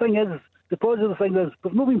 and the thing is, the positive thing is,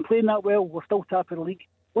 we've not been playing that well. We're still top of the league.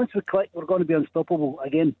 Once we click, we're going to be unstoppable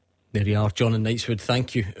again. There you are, John and Knightswood.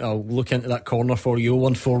 Thank you. I'll look into that corner for you.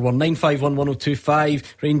 0141 951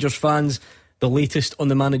 1025. Rangers fans, the latest on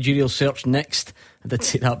the managerial search next. I did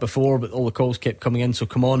say that before, but all the calls kept coming in. So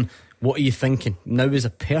come on, what are you thinking? Now is a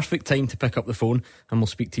perfect time to pick up the phone, and we'll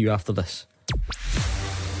speak to you after this.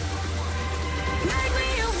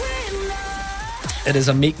 It is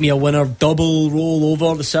a Make Me a Winner double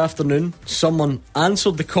rollover this afternoon. Someone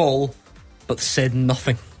answered the call but said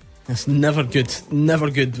nothing. It's never good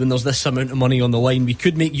when there's this amount of money on the line. We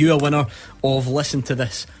could make you a winner of, listen to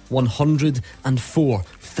this,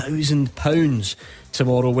 £104,000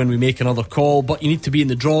 tomorrow when we make another call. But you need to be in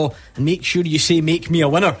the draw, and make sure you say make me a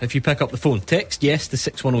winner if you pick up the phone. Text yes to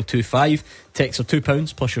 61025. Texts are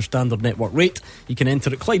 £2 plus your standard network rate. You can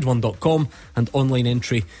enter at Clyde1.com, and online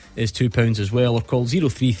entry is £2 as well, or call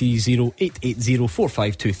 0330 880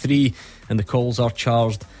 4523, and the calls are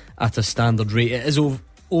charged at a standard rate. It is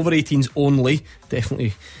over 18s only.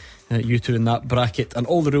 Definitely you two in that bracket, and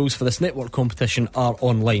all the rules for this network competition are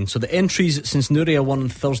online. So the entries since Nuria won on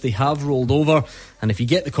Thursday have rolled over, and if you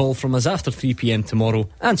get the call from us after 3pm tomorrow,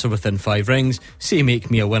 answer within 5 rings, say make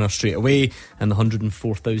me a winner straight away, and the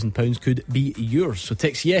 £104,000 could be yours. So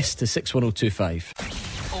text yes to 61025.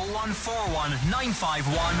 0141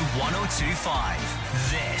 951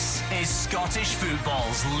 1025. This is Scottish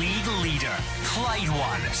football's league leader, Clyde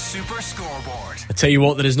One Super Scoreboard. I tell you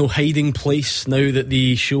what, there is no hiding place now that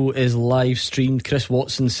the show is live streamed. Chris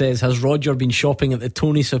Watson says, has Roger been shopping at the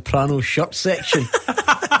Tony Soprano shirt section?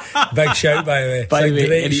 Big shout, by the way. By the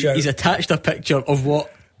way, and shout. he's attached a picture of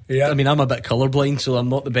what, I mean, I'm a bit colourblind, so I'm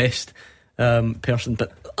not the best person,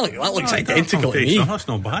 but that looks identical to me. That's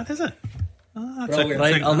not bad, is it?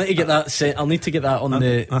 Right, I'll need to get that I'll need to get that on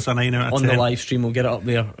that's a 9 out of 10. the live stream. We'll get it up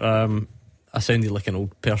there. I sounded like an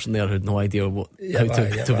old person there who had no idea how to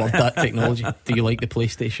word that technology. Do you like the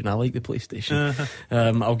PlayStation? I like the PlayStation.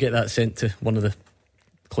 I'll get that sent to one of the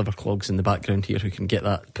clever clogs in the background here who can get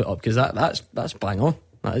that put up, because that's bang on.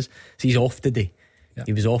 That is. So he's off today. Yeah.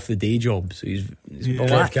 He was off the day job, so he's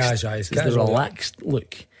relaxed. It's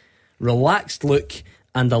the relaxed look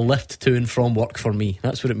and a lift to and from work for me.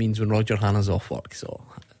 That's what it means when Roger Hannah's off work. So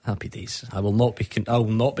happy days. I will not be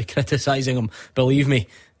criticising him. Believe me,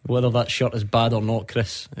 whether that shirt is bad or not,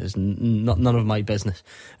 Chris, is none of my business.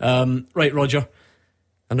 Right, Roger,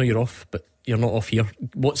 I know you're off, but you're not off here.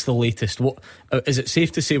 What's the latest? What is it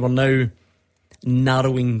safe to say we're now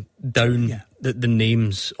narrowing down the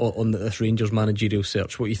names on this Rangers managerial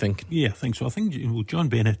search? What are you thinking? Yeah, I think so. I think John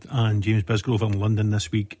Bennett and James Bisgrove are in London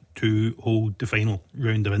this week to hold the final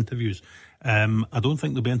round of interviews. I don't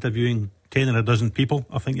think they'll be interviewing 10 or a dozen people.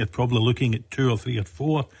 I think you're probably looking at 2 or 3 or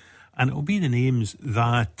 4, and it'll be the names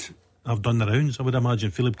that have done the rounds. I would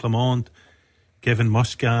imagine Philippe Clement, Kevin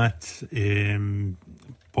Muscat,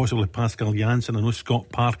 possibly Pascal Janssen. I know Scott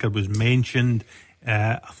Parker was mentioned.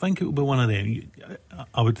 I think it will be one of them.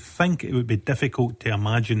 I would think it would be difficult to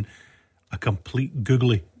imagine a complete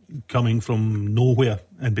googly coming from nowhere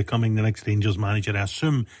and becoming the next Rangers manager. I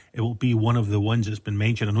assume it will be one of the ones that's been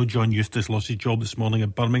mentioned. I know John Eustace lost his job this morning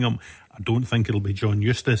at Birmingham. I don't think it'll be John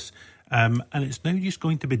Eustace. And it's now just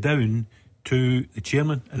going to be down to the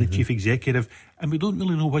chairman and the chief executive, and we don't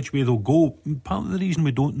really know which way they'll go. Part of the reason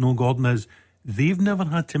we don't know, Gordon, is they've never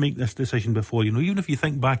had to make this decision before. You know, even if you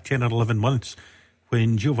think back 10 or 11 months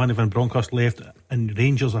when Giovanni Van Bronckhorst left and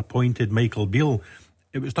Rangers appointed Michael Beale,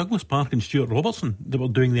 it was Douglas Park and Stuart Robertson that were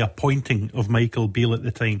doing the appointing of Michael Beale at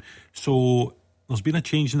the time. So there's been a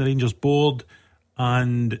change in the Rangers board,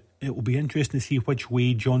 and it will be interesting to see which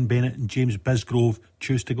way John Bennett and James Bisgrove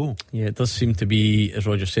choose to go. Yeah, it does seem to be, as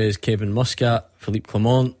Roger says, Kevin Muscat, Philippe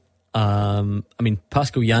Clement. I mean,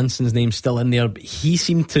 Pascal Janssen's name's still in there, but he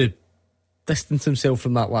seemed to distance himself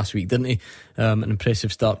from that last week, didn't he? An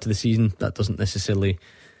impressive start to the season. That doesn't necessarily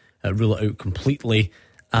rule it out completely.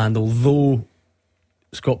 And although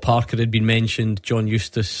Scott Parker had been mentioned, John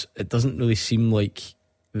Eustace, it doesn't really seem like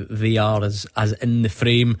they are as in the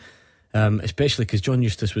frame, especially because John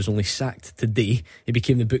Eustace was only sacked today. He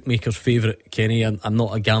became the bookmaker's favourite, Kenny. I'm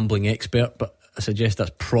not a gambling expert, but I suggest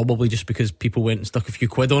that's probably just because people went and stuck a few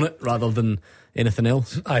quid on it rather than anything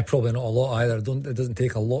else. Probably not a lot either. It doesn't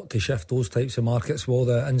take a lot to shift those types of markets with all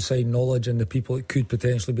the inside knowledge and the people that could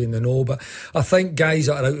potentially be in the know. But I think guys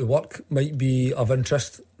that are out of work might be of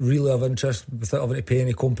interest, really of interest, without having to pay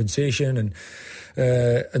any compensation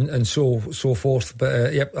and so forth.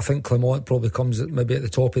 But yep, I think Clement probably comes maybe at the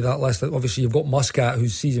top of that list. Obviously you've got Muscat,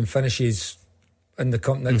 whose season finishes in the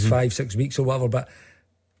next 5-6 weeks or whatever, but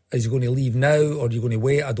is he going to leave now or are you going to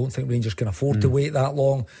wait? I don't think Rangers can afford to wait that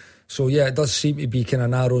long. So yeah, it does seem to be kind of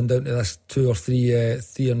narrowing down to this two or three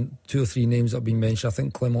names that have been mentioned. I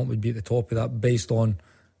think Clement would be at the top of that based on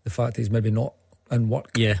the fact he's maybe not in work.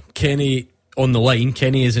 Yeah, Kenny on the line.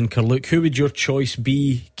 Kenny is in Carluke. Who would your choice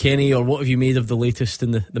be, Kenny, or what have you made of the latest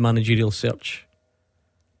in the managerial search?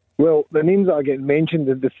 Well, the names that are getting mentioned,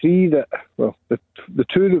 the two that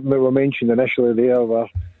were mentioned initially there were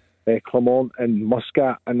Clement and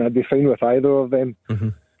Muscat, and I'd be fine with either of them,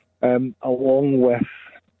 along with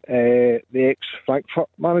the ex-Frankfurt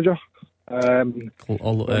manager.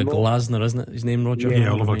 Glasner, isn't it? His name, Roger?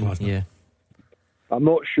 Yeah, Oliver Glasner. Yeah. I'm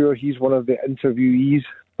not sure he's one of the interviewees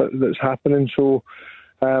that's happening, so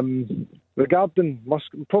regarding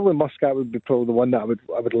probably Muscat would be probably the one that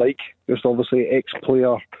I would like. Just obviously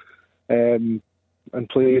ex-player and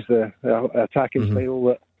plays the attacking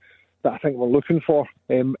style that I think we're looking for.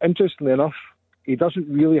 Interestingly enough, he doesn't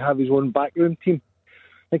really have his own backroom team.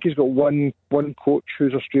 I think he's got one coach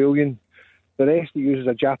who's Australian. The rest he uses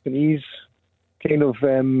a Japanese kind of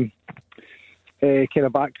backroom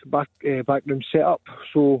setup.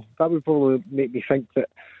 So that would probably make me think that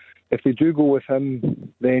if they do go with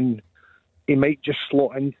him, then he might just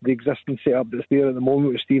slot into the existing setup that's there at the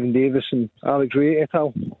moment with Stephen Davis and Alex Ray et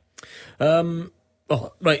al.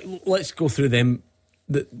 Right, let's go through them.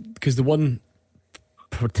 Because the one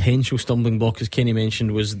potential stumbling block, as Kenny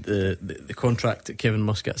mentioned, was the contract at Kevin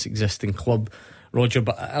Muscat's existing club, Roger.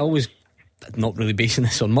 But I always not really basing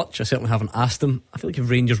this on much. I certainly haven't asked him. I feel like if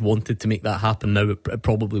Rangers wanted to make that happen now, it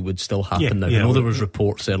probably would still happen now. I know there was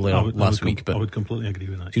reports earlier last week, but I would completely agree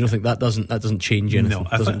with that. Do you don't think that doesn't change anything? No,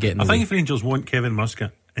 I think if Rangers want Kevin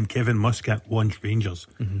Muscat and Kevin Muscat wants Rangers,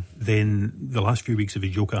 then the last few weeks of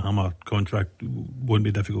his Yokohama contract won't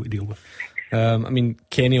be difficult to deal with. I mean,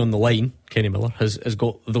 Kenny on the line, Kenny Miller, has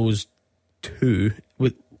got those two.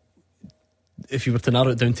 If you were to narrow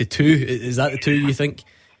it down to two, is that the two you think?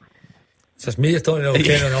 It's just me talking about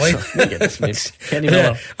Kenny on the line. Kenny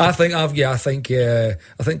Miller. I think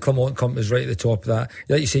Clement Company's right at the top of that.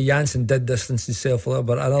 Like you say, Janssen did distance himself a little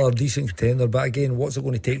bit, another decent contender. But again, what's it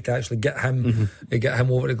going to take to actually get him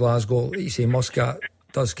over to Glasgow? Like you say, Muscat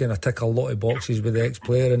does kind of tick a lot of boxes with the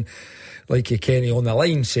ex-player, and like Kenny on the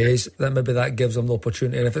line says, that maybe that gives them the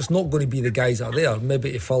opportunity. And if it's not going to be the guys that are there,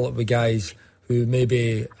 maybe to fill it with guys who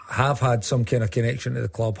maybe have had some kind of connection to the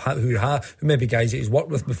club, who maybe guys that he's worked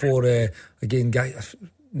with before. Again,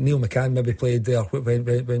 Neil McCann maybe played there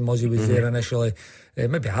when Muzzy was there initially.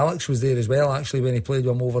 Maybe Alex was there as well, actually, when he played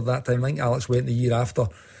with him over that time. I think Alex went the year after,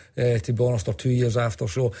 to be honest, or 2 years after.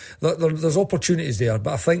 So there's opportunities there,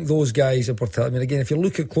 but I think those guys in particular, I mean, again, if you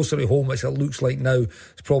look at closer to home, which it looks like now,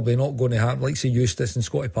 it's probably not going to happen. Like say Eustace and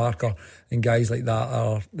Scotty Parker and guys like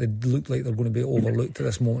that they look like they're going to be overlooked at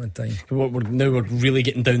this moment in time. Now we're really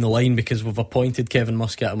getting down the line because we've appointed Kevin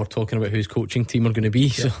Muscat and we're talking about who his coaching team are going to be.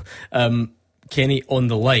 Yeah. So Kenny on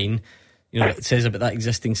the line, it says about that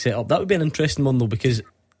existing setup. That would be an interesting one though, because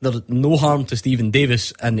there's no harm to Stephen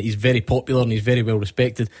Davis, and he's very popular and he's very well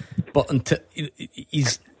respected. But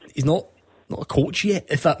he's not a coach yet,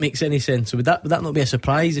 if that makes any sense. So would that not be a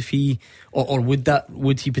surprise if he, or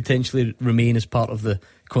would he potentially remain as part of the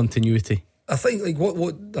continuity? I think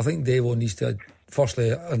what I think Davo needs to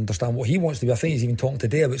firstly understand what he wants to be. I think he's even talking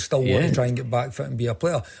today about still wanting to try and get back fit and be a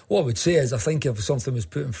player. What I would say is, I think if something was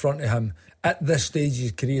put in front of him at this stage of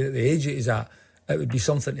his career, at the age that he's at, it would be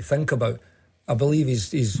something to think about. I believe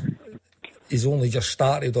he's only just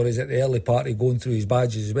started, or is at the early part of going through his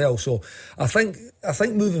badges as well. So I think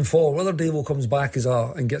moving forward, whether Davo comes back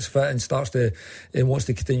and gets fit and wants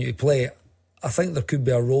to continue to play, I think there could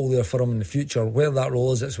be a role there for him in the future. Whether that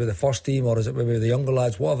role is, it's with the first team or is it maybe with the younger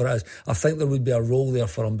lads, whatever it is, I think there would be a role there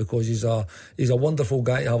for him, because he's a wonderful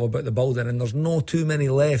guy to have about the building, and there's no too many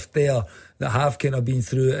left there that have kind of been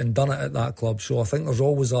through it and done it at that club. So I think there's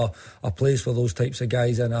always a place for those types of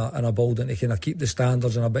guys in a building to kind of keep the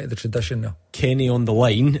standards and a bit of the tradition there. Kenny on the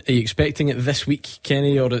line, are you expecting it this week,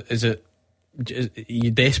 Kenny, or are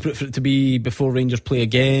you desperate for it to be before Rangers play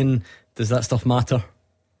again? Does that stuff matter?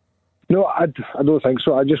 No, I don't think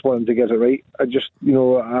so. I just want him to get it right. I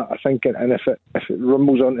think and if it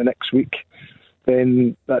rumbles on to next week,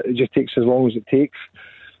 then it just takes as long as it takes.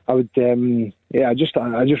 I would, I just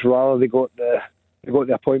rather they got the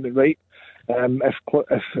appointment right.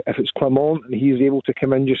 If it's Clement and he's able to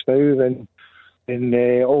come in just now, then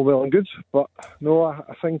all well and good. But no,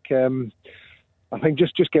 I think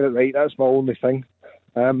just get it right. That's my only thing.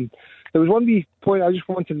 There was one wee point I just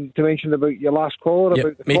wanted to mention about your last caller.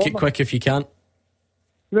 About the make corner. it quick if you can.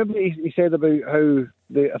 Remember he said about how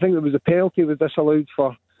I think there was a penalty was disallowed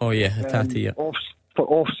for. Oh yeah, Hatate. For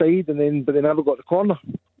offside, but they never got the corner.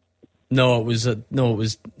 No, it was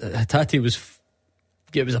Hatate was.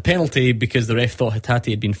 It was a penalty because the ref thought Hatate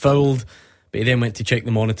had been fouled, but he then went to check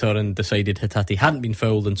the monitor and decided Hatate hadn't been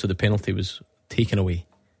fouled, and so the penalty was taken away.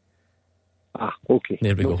 Okay.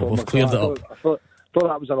 There we go. We've cleared it up. I thought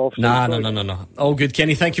that was an offside. No. All good,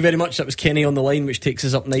 Kenny. Thank you very much. That was Kenny on the line, which takes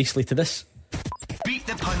us up nicely to this. Beat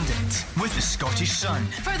the Pundit with the Scottish Sun.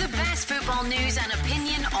 For the best football news and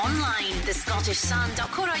opinion online,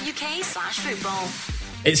 thescottishsun.co.uk/football.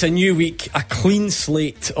 It's a new week, a clean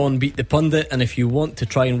slate on Beat the Pundit, and if you want to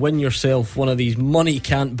try and win yourself one of these money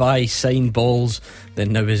can't buy signed balls,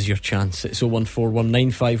 then now is your chance. It's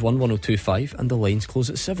 01419511025 and the lines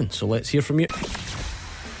close at 7, so let's hear from you.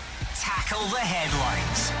 Tackle the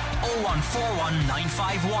headlines.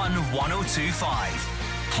 01419511025.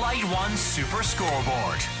 Clyde One Super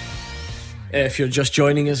Scoreboard. If you're just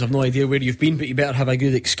joining us, I've no idea where you've been, but you better have a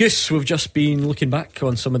good excuse. We've just been looking back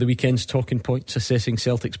on some of the weekend's talking points, assessing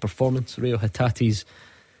Celtic's performance, Rio Hatate's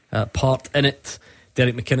part in it,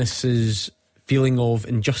 Derek McInnes's feeling of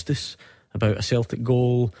injustice about a Celtic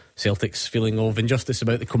goal, Celtic's feeling of injustice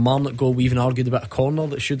about the Kilmarnock goal. We even argued about a corner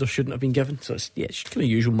that should or shouldn't have been given. So it's kind of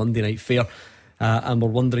usual Monday night fare. And we're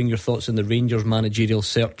wondering your thoughts on the Rangers managerial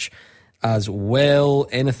search as well.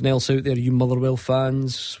 Anything else out there, you Motherwell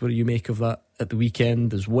fans? What do you make of that at the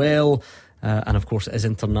weekend as well? And of course, it is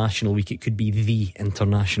International Week. It could be the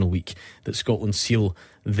International Week that Scotland seal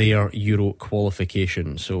their Euro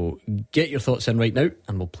qualification. So get your thoughts in right now,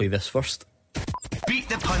 and we'll play this first. Beat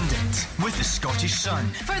the Pundit with the Scottish Sun.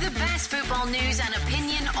 For the best football news and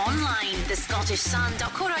opinion online,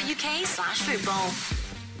 thescottishsun.co.uk/football.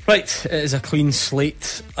 Right, it is a clean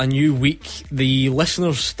slate, a new week. The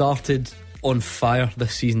listeners started on fire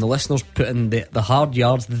this season. The listeners put in the hard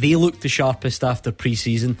yards. They looked the sharpest after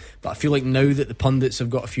pre-season, but I feel like now that the pundits have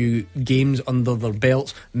got a few games under their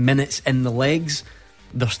belts, minutes in the legs,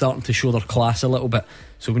 they're starting to show their class a little bit.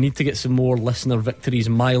 So we need to get some more listener victories.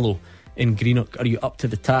 Milo in Greenock, are you up to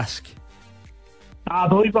the task? I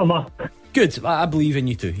believe I'm up. Good, I believe in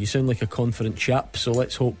you too. You sound like a confident chap, so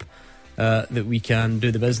let's hope that we can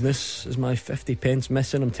do the business. Is my 50 pence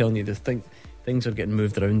missing? I'm telling you, things are getting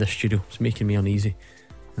moved around this studio. It's making me uneasy,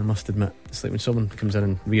 I must admit. It's like when someone comes in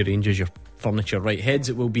and rearranges your furniture. Right, heads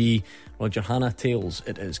it will be Roger Hanna, tails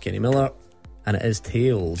it is Kenny Miller, and it is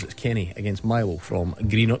tails, it's Kenny against Milo from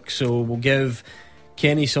Greenock. So we'll give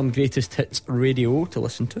Kenny some greatest hits radio to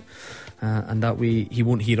listen to, and that way he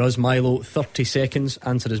won't hear us. Milo, 30 seconds,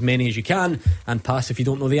 answer as many as you can and pass if you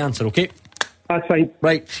don't know the answer, okay? That's fine.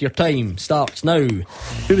 Right, your time starts now.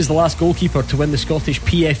 Who was the last goalkeeper to win the Scottish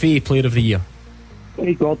PFA Player of the Year?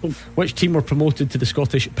 Clyde Gordon. Which team were promoted to the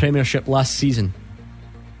Scottish Premiership last season?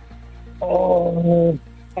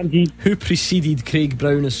 Indeed. Who preceded Craig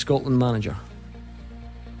Brown as Scotland manager?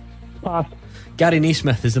 Pass. Gary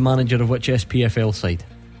Naismith is the manager of which SPFL side?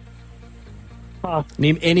 Pass.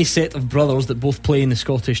 Name any set of brothers that both play in the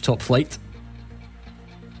Scottish top flight.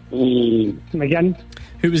 McGinn.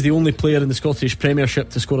 Who was the only player in the Scottish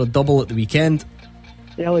Premiership to score a double at the weekend?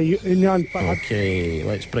 Union. Okay,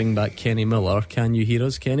 let's bring back Kenny Miller. Can you hear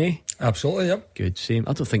us, Kenny? Absolutely, yep. Good, same.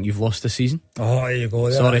 I don't think you've lost this season. Oh, there you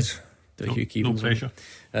go. Sorry. No pressure.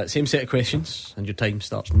 Same set of questions, and your time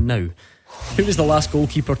starts now. Who was the last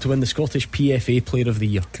goalkeeper to win the Scottish PFA Player of the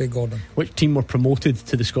Year? Craig Gordon. Which team were promoted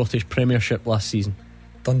to the Scottish Premiership last season?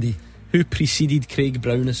 Dundee. Who preceded Craig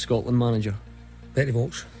Brown as Scotland manager? Betty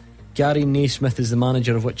Volks. Gary Naismith is the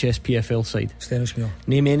manager of which SPFL side? Stennismuir.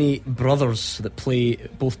 Name any brothers that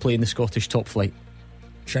both play in the Scottish top flight.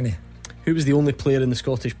 Shinnie. Who was the only player in the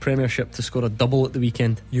Scottish Premiership to score a double at the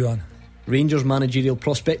weekend? Yuan. Rangers managerial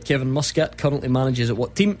prospect Kevin Muscat currently manages at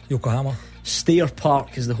what team? Yokohama. Stair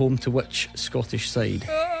Park is the home to which Scottish side?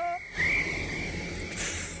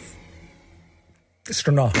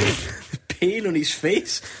 Stranraer. Pain on his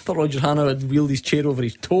face. Thought Roger Hanna had wheeled his chair over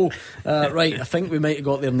his toe. Right, I think we might have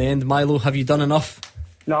got there in the end. Milo, have you done enough?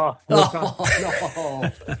 No. No.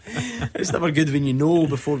 It's never good when you know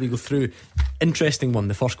before we go through. Interesting one,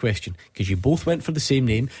 the first question, because you both went for the same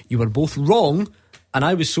name. You were both wrong, and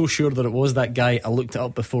I was so sure that it was that guy, I looked it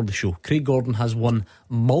up before the show. Craig Gordon has won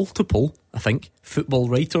multiple, I think, Football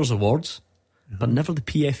Writers Awards, but never the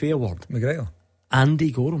PFA award. McGregor.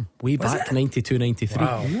 Andy Gorham, way back 92-93.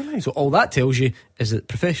 Wow. Really? So all that tells you is that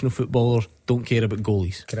professional footballers don't care about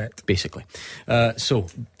goalies. Correct. Basically. So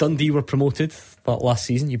Dundee were promoted that last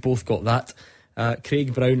season. You both got that.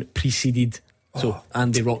 Craig Brown preceded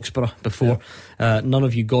Andy Roxburgh before. None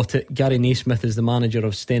of you got it. Gary Naismith is the manager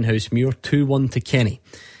of Stenhousemuir. 2-1 to Kenny.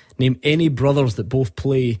 Name any brothers that both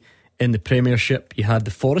play in the Premiership. You had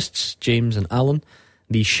the Forests, James and Alan.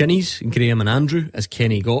 The Shinnies, Graham and Andrew, as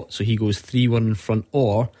Kenny got, so he goes 3-1 in front.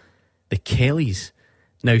 Or the Kellys.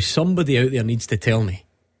 Now somebody out there needs to tell me,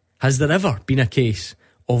 has there ever been a case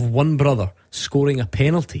of one brother scoring a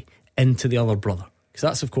penalty into the other brother? Because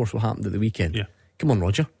that's of course what happened at the weekend. Yeah. Come on,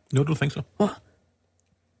 Roger. No, I don't think so. What?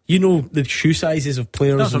 You know the shoe sizes of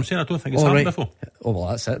players. That's what I'm saying. I don't think it's happened before. Oh well,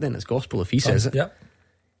 that's it then. It's gospel if he says it. Yeah.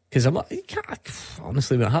 Because I'm like,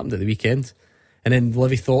 honestly, when it happened at the weekend, and then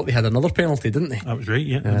Livy thought they had another penalty, didn't they? That was right,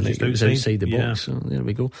 yeah. And it was outside the box. So there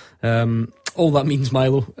we go. All that means,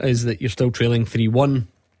 Milo, is that you're still trailing 3-1.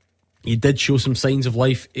 You did show some signs of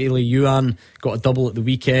life. Ailey Yuan got a double at the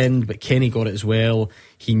weekend, but Kenny got it as well.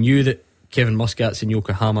 He knew that Kevin Muscat's in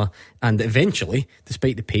Yokohama, and eventually,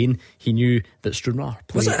 despite the pain, he knew that Stranraer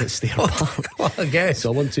played at Stair Park. What a guess.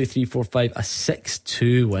 So 1, 2, 3, 4, 5, a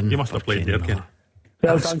 6-2 win. You must have played there, Kenny.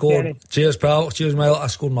 Well I done, scored. Kenny. Cheers, pal. Cheers, Mile. I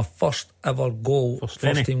scored my first ever goal.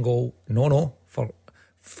 First Team goal. No.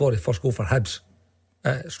 First goal for Hibs.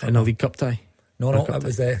 In a League Cup tie. No, it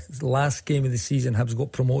was the last game of the season. Hibs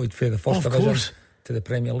got promoted for the first division to the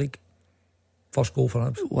Premier League. First goal for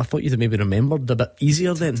Hibs. Well, I thought you'd have maybe remembered a bit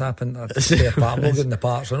easier then. Tapping at the part. I'm not good in the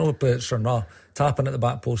parts. I know it's Stranraer. Tapping at the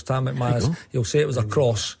back post. Tam McManus. You'll say it was a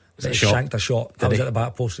cross. He shanked a shot. That was at the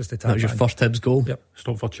back post just to tap. That was your first Hibs goal. Yep.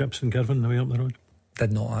 Stop for chips in Girvan, the way up the road.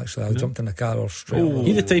 Did not actually. I jumped in the car or straight.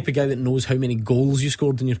 You the type of guy that knows how many goals you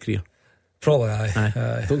scored in your career? Probably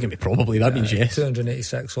aye. Don't get me probably. That means yes.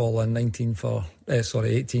 286 all in, 18 for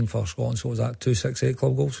Scotland. So was that 268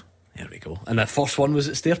 club goals? There we go. And the first one was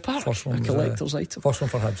at Stair Park. First one, a collector's item. First one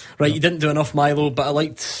for Hibs. Right, you didn't do enough, Milo, but I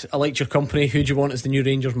liked your company. Who do you want as the new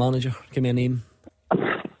Rangers manager? Give me a name.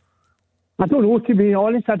 I don't know, to be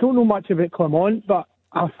honest. I don't know much about Clement, but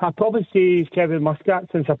I'd probably say Kevin Muscat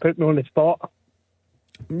since I put me on the spot.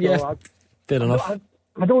 Yeah, so fair enough.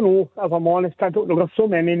 I don't know, if I'm honest. I don't know. There's so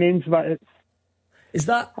many names, but it's... Is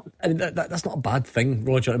that... I mean, that's not a bad thing,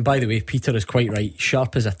 Roger. And by the way, Peter is quite right.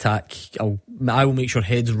 Sharp as attack. I will make sure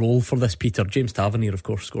heads roll for this, Peter. James Tavernier, of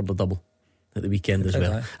course, scored a double at the weekend as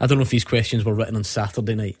well. I don't know if these questions were written on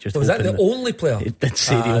Saturday night. Just was that the only player? It did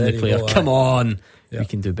say the only player. Come on. We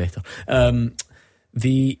can do better.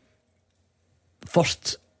 The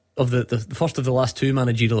first of the last two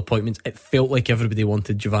managerial appointments, it felt like everybody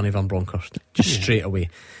wanted Giovanni Van Bronckhorst just straight away.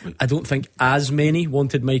 I don't think as many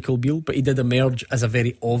wanted Michael Beale, but he did emerge as a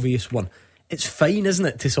very obvious one. It's fine, isn't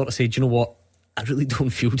it, to sort of say, do you know what, I really don't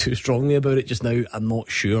feel too strongly about it just now. I'm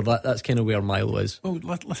not sure. That's kind of where Milo is. Well,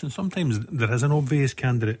 listen, sometimes there is an obvious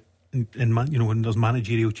candidate in when there's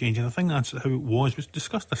managerial change, and I think that's how it was. We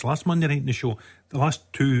discussed this last Monday night in the show. The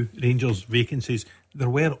last two Rangers vacancies, there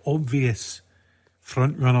were obvious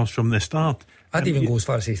front runners from the start. I'd even go as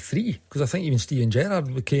far as say three, because I think even Steven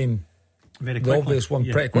Gerrard became very the obvious one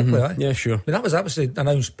pretty quickly. Yeah, sure. I mean, that was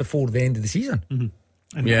announced before the end of the season.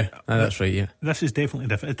 And that's right. Yeah, this is definitely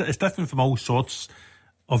different. It's different from all sorts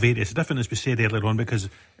of areas. It's different, as we said earlier on, because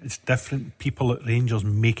it's different people at Rangers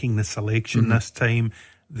making the selection this time.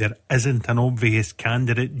 There isn't an obvious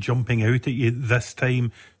candidate jumping out at you this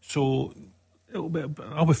time, so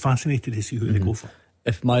I'll be fascinated to see who they go for.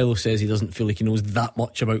 If Milo says he doesn't feel like he knows that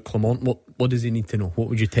much about Clement, what does he need to know? What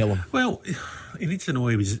would you tell him? Well, he needs to know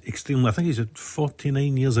he was extremely, I think he's at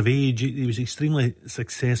 49 years of age. He was extremely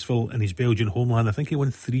successful in his Belgian homeland. I think he won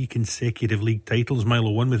 3 consecutive league titles, Milo.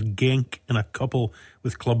 One with Genk and a couple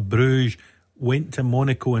with Club Bruges. Went to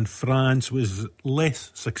Monaco in France, was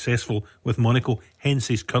less successful with Monaco, hence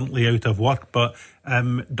he's currently out of work, but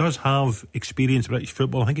does have experience in British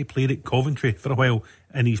football. I think he played at Coventry for a while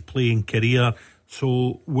in his playing career,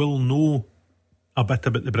 so will know a bit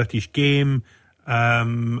about the British game,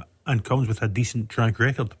 and comes with a decent track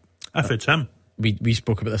record if it's him. We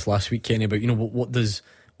spoke about this last week, Kenny, about what does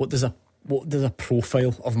a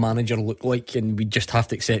profile of manager look like, and we just have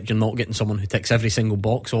to accept you're not getting someone who ticks every single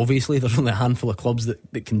box. Obviously there's only a handful of clubs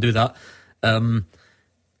that can do that.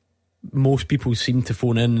 Most people seem to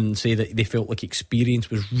phone in and say that they felt like experience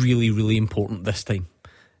was really, really important this time.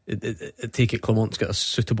 I take it Clement's got a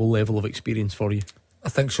suitable level of experience for you. I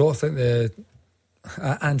think so. I think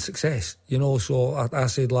and success. You know, so I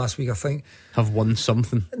said last week, I think have won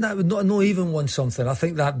something. Not even won something. I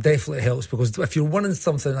think that definitely helps, because if you're winning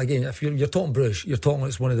something, again, if you're talking Bruges, you're talking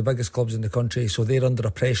it's one of the biggest clubs in the country, so they're under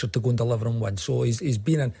a pressure to go and deliver and win. So he's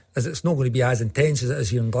been in, as it's not going to be as intense as it is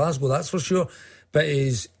here in Glasgow, that's for sure. But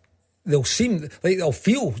they'll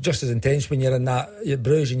feel just as intense when you're in that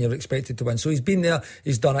Bruges and you're expected to win. So he's been there,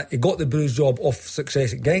 he's done it. He got the Bruges job off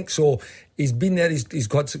success at Genk, so he's been there, he's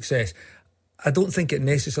got success. I don't think it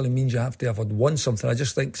necessarily means you have to have won something. I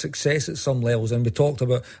just think success at some levels, and we talked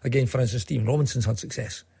about, again, for instance, Stephen Robinson's had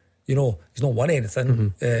success. You know, he's not won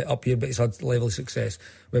anything up here, but he's had level of success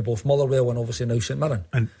with both Motherwell and obviously now St Mirren.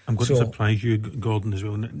 And I'm going to surprise you, Gordon, as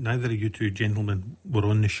well. Neither of you two gentlemen were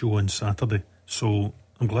on the show on Saturday, so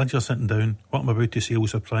I'm glad you're sitting down. What I'm about to say will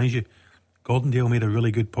surprise you. Gordon Dale made a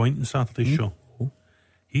really good point in Saturday's show.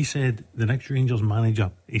 He said the next Rangers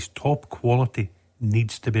manager, his top quality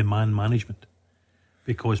needs to be man management,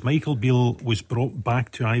 because Michael Beale was brought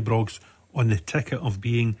back to Ibrox on the ticket of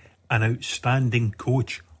being an outstanding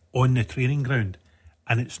coach on the training ground,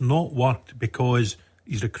 and it's not worked because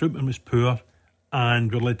his recruitment was poor,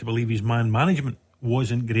 and we're led to believe his man management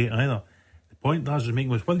wasn't great either. The point Daz was making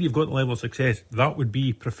was, well, you've got the level of success, that would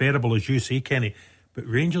be preferable, as you say, Kenny, but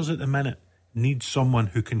Rangers at the minute need someone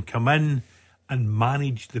who can come in and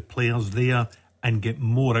manage the players there and get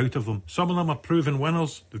more out of them. Some of them are proven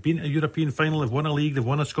winners. They've been to a European final, they've won a league, they've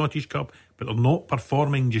won a Scottish Cup, but they're not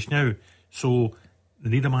performing just now. So they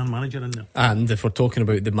need a man manager in there. And if we're talking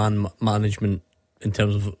about the man management in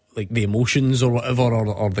terms of like the emotions or whatever,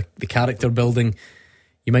 or the character building,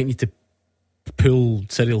 you might need to pull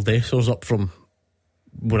Cyril Dessers up from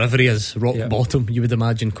wherever he is, rock bottom, you would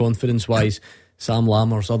imagine, confidence wise. Sam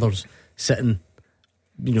Lammers, others sitting,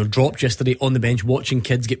 dropped yesterday on the bench, watching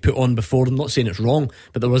kids get put on before them. Not saying it's wrong,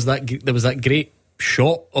 but there was that great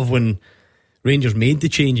shot of when Rangers made the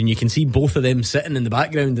change, and you can see both of them sitting in the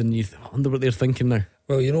background, and you wonder what they're thinking now.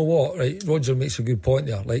 Well, you know what, right? Roger makes a good point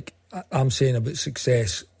there. Like I'm saying about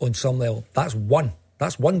success on some level, that's one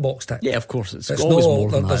box tick. Yeah, of course, it's always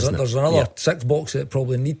more than that. There's another 6 boxes that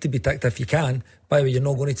probably need to be ticked if you can. By the way, you're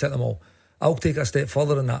not going to tick them all. I'll take a step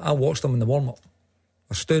further than that. I watched them in the warm up.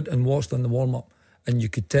 I stood and watched them in the warm up, and you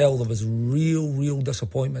could tell there was real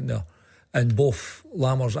disappointment there. And both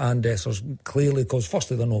Lammers and Dessers, clearly, because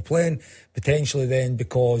firstly they're not playing, potentially then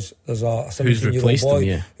because there's a 17-year-old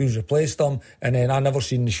boy who's replaced them, and then I never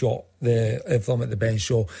seen the shot of them at the bench.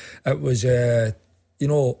 So it was, I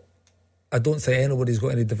don't think anybody's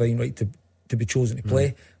got any divine right to be chosen to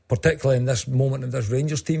play, particularly in this moment of this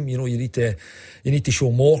Rangers team. You need to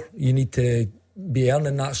show more. You need to be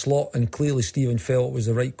earning that slot, and clearly Stephen felt it was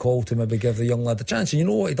the right call to maybe give the young lad a chance. And you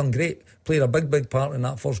know what, he done great, played a big part in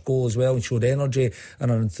that first goal as well, and showed energy and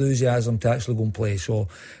an enthusiasm to actually go and play. So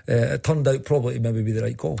it turned out probably to maybe be the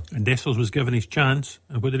right call. And Dessers was given his chance,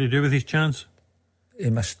 and what did he do with his chance? He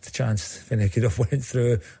missed the chance. When he could have went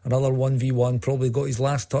through another 1v1, probably got his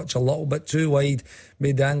last touch a little bit too wide,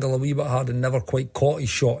 made the angle a wee bit hard, and never quite caught his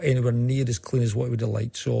shot anywhere near as clean as what he would have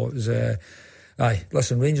liked. So it was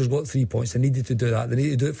listen, Rangers got 3 points. They needed to do that. They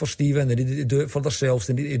needed to do it for Stephen. They needed to do it for themselves.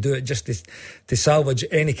 They needed to do it just to salvage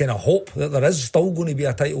any kind of hope that there is still going to be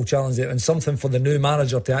a title challenge there, and something for the new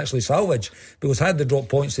manager to actually salvage. Because had they dropped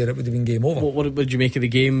points there, it would have been game over. What did you make of the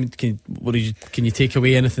game? Can you take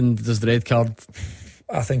away anything? Does the red card?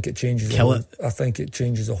 I think it changes. I think it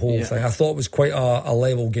changes the whole thing. I thought it was quite a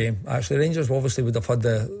level game. Actually, Rangers obviously would have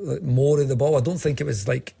had more of the ball. I don't think it was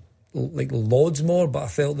like loads more, but I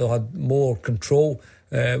felt they had more control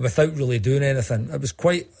without really doing anything. It was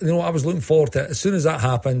quite, I was looking forward to it. As soon as that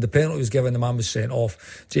happened, the penalty was given, the man was sent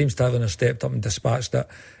off. James Taverner stepped up and dispatched it.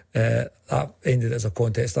 That ended as a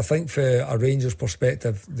contest. I think for a Rangers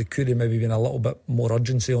perspective, they could have maybe been a little bit more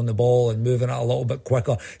urgency on the ball and moving it a little bit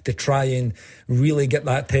quicker to try and really get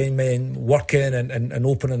that 10 men working and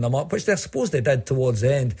opening them up, which I suppose they did towards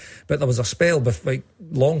the end. But there was a spell,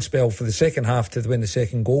 long spell for the second half to when the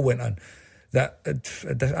second goal went in, that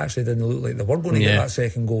it actually didn't look like they were going to get that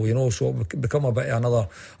second goal, so it become a bit of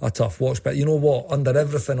a tough watch. But you know what, under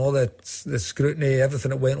everything, all the scrutiny, everything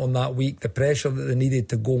that went on that week, the pressure that they needed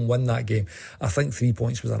to go and win that game, I think 3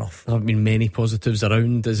 points was enough. There have been many positives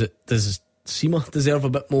around. Does Sima deserve a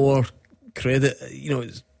bit more credit?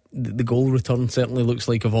 The goal return certainly looks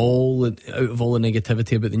like out of all the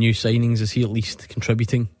negativity about the new signings, is he at least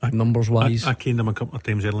contributing numbers wise? I caned him a couple of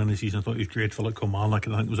times early in the season. I thought he was dreadful at Kilmarnock.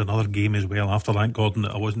 I think there was another game as well after that, Gordon,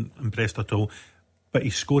 that I wasn't impressed at all. But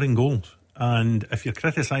he's scoring goals, and if you're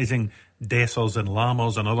criticising Dessers and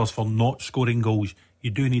Lammers and others for not scoring goals,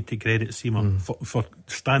 you do need to credit Seaman for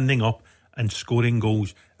standing up and scoring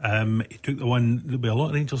goals. He took the one. There'll be a lot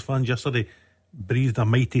of Rangers fans yesterday breathed a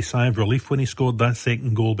mighty sigh of relief when he scored that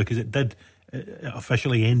second goal, because it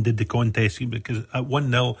officially ended the contest. Because at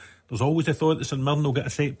 1-0, there's always the thought that St Mirren will get a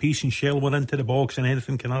set piece and shell one into the box and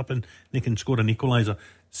anything can happen. They can score an equaliser.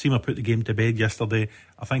 Seema put the game to bed yesterday.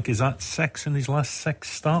 I think is that 6 in his last 6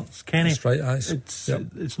 starts, Kenny? That's right,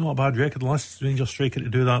 it's not a bad record. The last Rangers striker to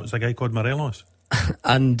do that was a guy called Morelos.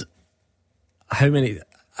 And how many?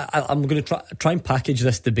 I'm going to try and package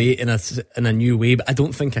this debate in a new way, but I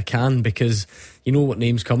don't think I can, because you know what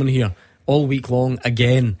name's coming here all week long.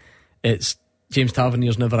 Again, it's James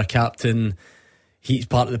Tavernier's never a captain. He's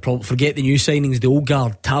part of the problem. Forget the new signings, the old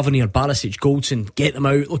guard, Tavernier, Barisic, Goldson, get them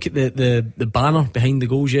out. Look at the banner behind the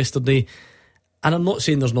goals yesterday. And I'm not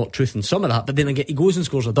saying there's not truth in some of that, but then again, he goes and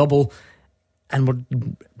scores a double, and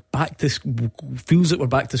we're back to, feels like we're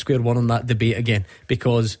back to square one on that debate again.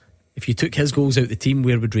 Because if you took his goals out the team,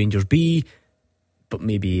 where would Rangers be? But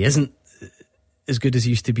maybe he isn't as good as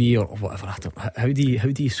he used to be, or whatever. I don't, how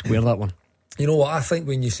do you square that one? You know what, I think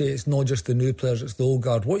when you say it's not just the new players, it's the old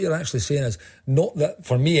guard, what you're actually saying is, not that,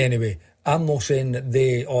 for me anyway, I'm not saying that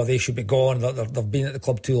they should be gone, that they've been at the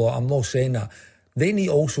club too long. I'm not saying that. They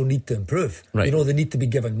also need to improve. Right. You know, they need to be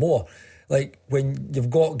given more. Like, when you've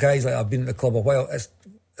got guys like, I've been at the club a while, it's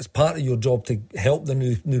part of your job to help the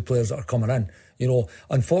new players that are coming in. You know,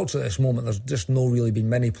 unfortunately at this moment, there's just not really been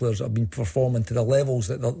many players that have been performing to the levels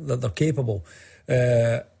that they're capable.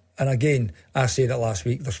 And again, I said it last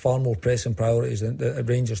week, there's far more pressing priorities at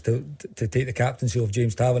Rangers to take the captaincy of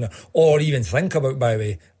James Tavernier, or even think about, by the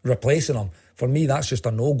way, replacing him. For me, that's just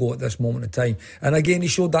a no-go at this moment in time. And again, he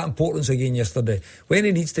showed that importance again yesterday. When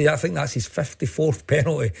he needs to, I think that's his 54th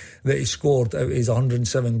penalty that he scored out of his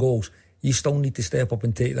 107 goals. You still need to step up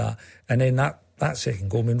and take that. And then that second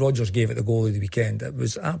goal, I mean, Rodgers gave it the goal of the weekend. It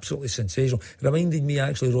was absolutely sensational. It reminded me,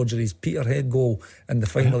 actually, Roger, his Peterhead goal in the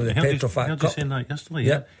final of the Petrofac Cup. Saying that yesterday,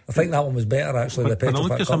 yeah. I think that one was better, actually, the Petrofac Cup.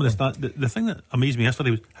 Look at some of the thing that amazed me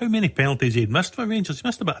yesterday was how many penalties he'd missed for Rangers. He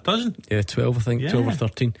missed about a dozen. Yeah, 12, I think, 12 or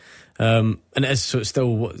 13. And it's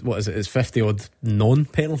still, what is it? It's 50 odd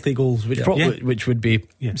non-penalty goals, which would be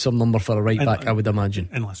some number for a right back, I would imagine.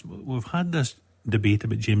 And listen, we've had this debate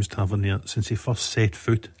about James Tavernier since he first set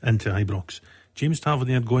foot into Ibrox. James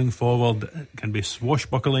Tavernier going forward can be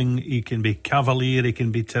swashbuckling, he can be cavalier, he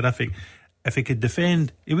can be terrific. If he could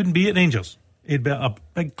defend, he wouldn't be at Rangers. He'd be at a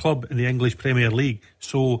big club in the English Premier League.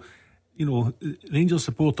 So, you know, Rangers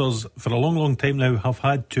supporters for a long time now have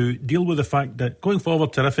had to deal with the fact that going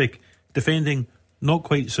forward, terrific, defending, not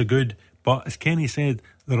quite so good. But as Kenny said,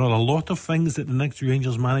 there are a lot of things that the next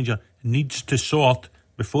Rangers manager needs to sort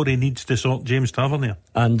before he needs to sort James Tavernier.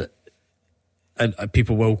 And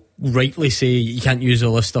people will rightly say you can't use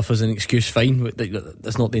all this stuff as an excuse. Fine,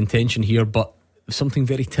 that's not the intention here, but something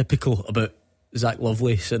very typical about Zach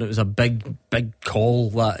Lovelace, and it was a big call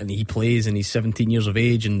that, and he plays and he's 17 years of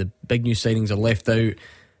age and the big new signings are left out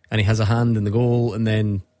and he has a hand in the goal and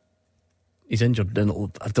then he's injured.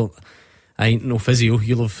 And I ain't no physio.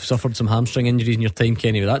 You'll have suffered some hamstring injuries in your time,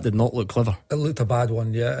 Kenny, but that did not look clever. It looked a bad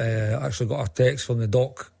one, yeah. I actually got a text from the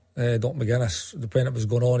Doc McGuinness, when it was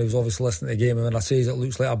going on. He was obviously listening to the game, and when I says it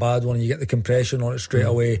looks like a bad one and you get the compression on it straight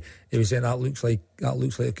away, he was saying that looks like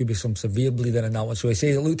it could be some severe bleeding in that one. So he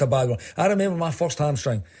says it looked a bad one. I remember my first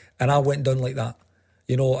hamstring and I went down like that,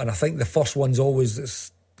 you know, and I think the first one's always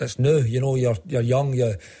it's new, you know, you're young,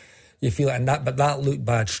 you feel it, and but that looked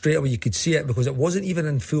bad straight away. You could see it because it wasn't even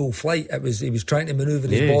in full flight. He was trying to manoeuvre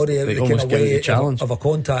his body out of the kind of way of a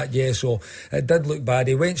contact. Yeah, so it did look bad.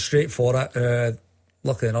 He went straight for it.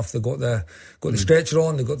 Luckily enough, they got the stretcher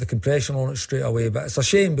on, they got the compression on it straight away. But it's a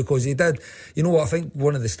shame because he did. You know what? I think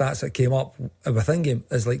one of the stats that came up within game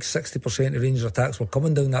is like 60% of Rangers attacks were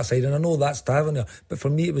coming down that side, and I know that's Tavernier, but for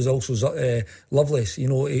me it was also Lovelace. You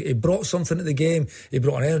know, he brought something to the game. He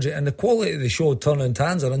brought an energy, and the quality they showed turning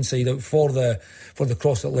hands or inside out for the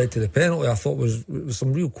cross that led to the penalty, I thought was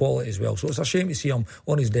some real quality as well. So it's a shame to see him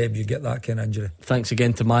on his debut get that kind of injury. Thanks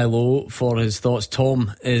again to Milo for his thoughts.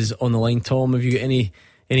 Tom is on the line. Tom, have you got any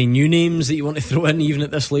new names that you want to throw in even at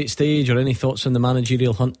this late stage, or any thoughts on the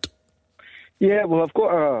managerial hunt? Yeah, well, I've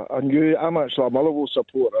got I'm actually a Motherwell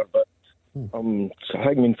supporter, but I'm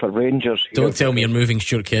hanging for Rangers here. Don't tell me you're moving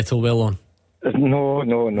Stuart Kettlewell on. No.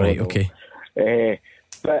 Right, no. okay.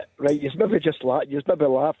 But right, you maybe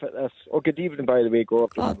laugh at this. Oh, good evening, by the way,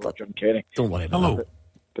 Gordon, Roger and Kenny. Don't worry about it.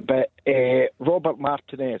 But Robert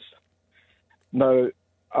Martinez. Now,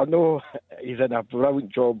 I know he's in a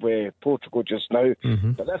brilliant job with Portugal just now,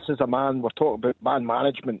 but this is a man, we're talking about man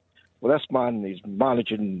management. Well, this man is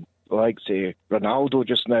managing, like, say, Ronaldo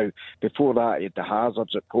just now. Before that, he had the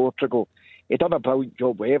Hazards at Portugal. He done a brilliant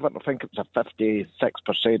job with Everton. I think it was a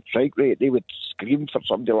 56% strike rate. They would scream for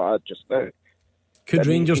somebody like that just now. Could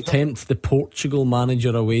Rangers tempt the Portugal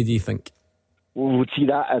manager away, do you think? We would see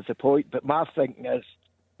that as the point, but my thinking is,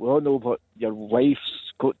 we all know what your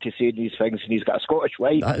wife's got to say these things, and he's got a Scottish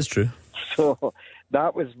wife. That is true. So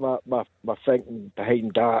that was my thinking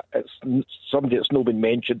behind that. It's somebody that's not been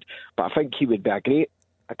mentioned, but I think he would be a great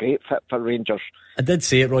fit for Rangers. I did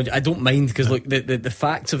say it, Roger. I don't mind, because look, the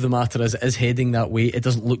facts of the matter is it is heading that way. It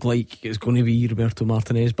doesn't look like it's going to be Roberto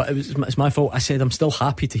Martinez, but it's my fault. I said I'm still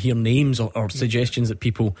happy to hear names or suggestions that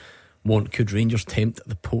people want. Could Rangers tempt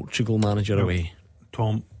the Portugal manager away?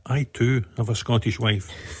 Tom, I too have a Scottish wife,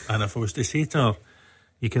 and if I was to say to her,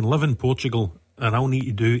 you can live in Portugal and I'll need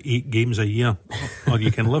to do 8 games a year, or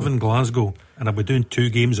you can live in Glasgow and I'll be doing 2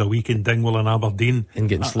 games a week in Dingwall and Aberdeen and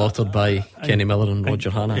getting slaughtered by Kenny Miller and Roger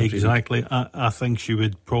Hanna. Exactly. I think she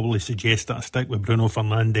would probably suggest that I stick with Bruno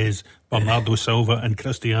Fernandes, Bernardo Silva and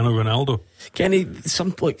Cristiano Ronaldo. Kenny,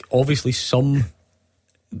 obviously some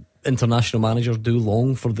international managers do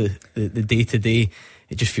long for the day-to-day.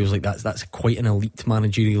 It just feels like that's quite an elite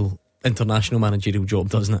international managerial job,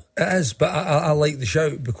 doesn't it? It is, but I like the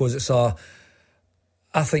shout, because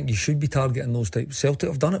I think you should be targeting those types. Celtic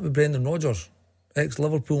have done it with Brendan Rodgers,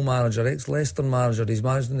 ex-Liverpool manager, ex-Leicester manager. He's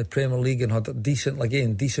managed in the Premier League and had a decent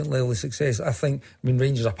level of success. I think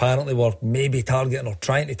Rangers apparently were maybe targeting or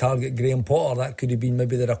trying to target Graham Potter. That could have been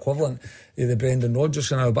maybe their equivalent of the Brendan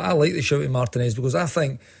Rodgers now. But I like the shout of Martinez, because I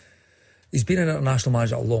think he's been an international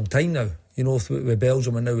manager a long time now, with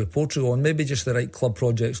Belgium and now with Portugal, and maybe just the right club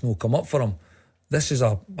projects no come up for him. This is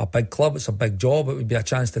a big club, it's a big job, it would be a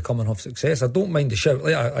chance to come and have success. I don't mind the shout.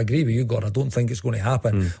 I agree with you, Gordon. I don't think it's going to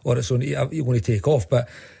happen or it's going to take off, but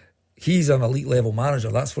he's an elite level manager,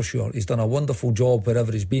 that's for sure. He's done a wonderful job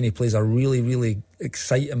wherever he's been. He plays a really, really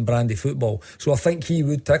exciting brandy football. So I think he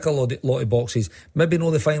would tick a lot of boxes. Maybe not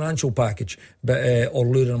the financial package, but or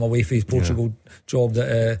luring him away for his Portugal job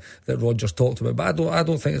that Rodgers talked about. But I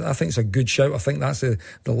think it's a good shout. I think that's the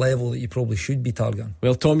level that you probably should be targeting.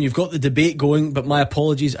 Well, Tom, you've got the debate going, but my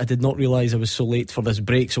apologies, I did not realise I was so late for this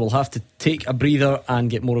break, so we'll have to take a breather and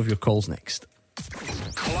get more of your calls next.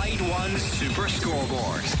 Clyde One Super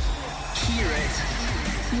Scoreboard. Hear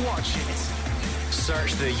it, watch it.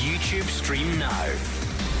 Search the YouTube stream now.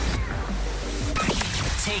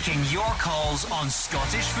 Taking your calls on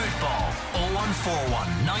Scottish football.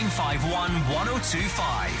 0141 951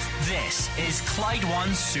 1025. This is Clyde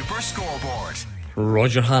One Super Scoreboard.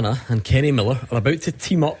 Roger Hanna and Kenny Miller are about to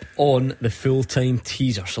team up on the full-time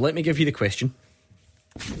teaser. So let me give you the question.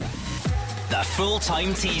 The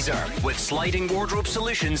full-time teaser with Sliding Wardrobe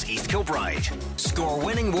Solutions East Kilbride. Score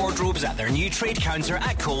winning wardrobes at their new trade counter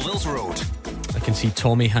at Colville's Road. I can see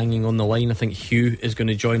Tommy hanging on the line. I think Hugh is going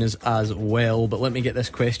to join us as well. But let me get this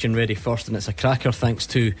question ready first, and it's a cracker thanks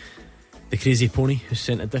to the Crazy Pony who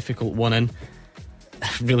sent a difficult one in. I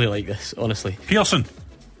really like this, honestly. Pearson.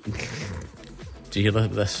 Do you hear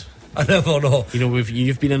this? I never know.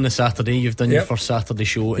 You've been in the Saturday, you've done your first Saturday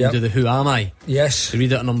show and do the Who Am I? Yes. To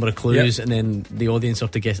read out a number of clues and then the audience are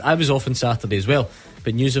to guess. I was off on Saturday as well,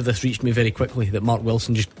 but news of this reached me very quickly that Mark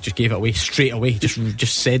Wilson just gave it away straight away,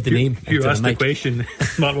 just said the name. You asked the question,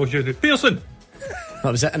 Mark Wilson, Pearson.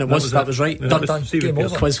 That was it, and that was right. Yeah, done.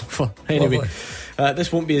 Quiz over. Anyway,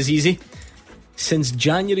 this won't be as easy. Since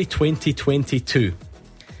January 2022,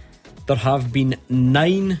 there have been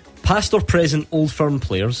 9 past or present Old Firm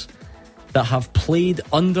players that have played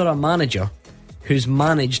under a manager who's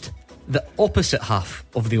managed the opposite half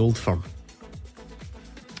of the Old Firm.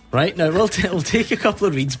 Right, now we'll take a couple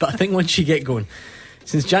of reads, but I think once you get going,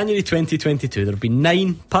 since January 2022 there have been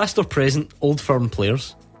 9 past or present Old Firm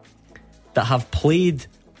players that have played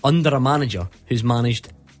under a manager who's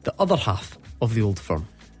managed the other half of the Old Firm.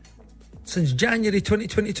 Since January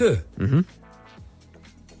 2022?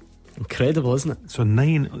 Incredible, isn't it? So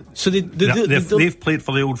 9. So they've played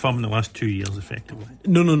for the Old Firm in the last 2 years, effectively.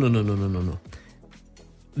 No.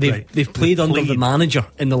 They've played under the manager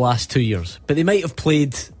in the last 2 years, but they might have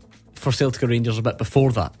played for Celtic or Rangers a bit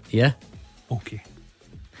before that. Yeah. Okay.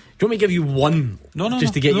 Do you want me to give you one? No.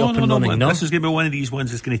 Just to get you up and running. No, this is going to be one of these ones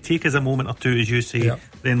that's going to take us a moment or two, as you say.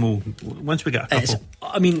 Then once we get a couple.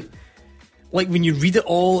 I mean, like when you read it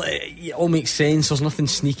all makes sense. There's nothing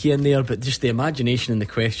sneaky in there, but just the imagination in the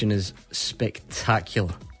question is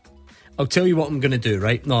spectacular. I'll tell you what I'm going to do,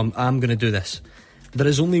 right? No, I'm going to do this. There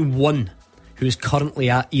is only one who is currently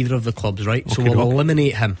at either of the clubs, right? So we'll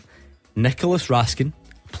eliminate him. Nicholas Raskin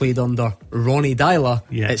played under Ronnie Dyla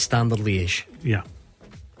at Standard Liège. Yeah.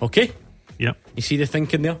 Okay? Yeah. You see the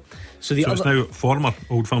thinking there? So it's now former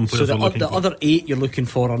Old Firm players. So the other 8 you're looking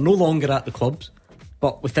for are no longer at the clubs,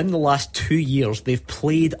 but within the last 2 years they've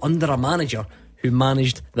played under a manager who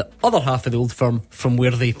managed the other half of the Old Firm from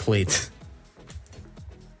where they played.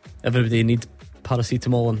 Everybody need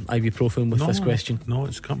paracetamol and ibuprofen with this question. No,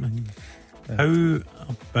 it's coming. How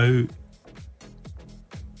about...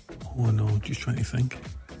 Oh no, just trying to think.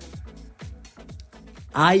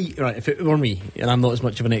 Right, if it were me, and I'm not as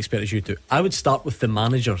much of an expert as you two, I would start with the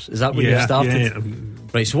managers. Is that where you started? Yeah.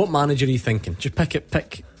 Right, so what manager are you thinking? Just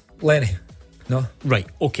pick Lenny. No. Right,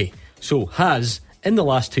 okay. So has, in the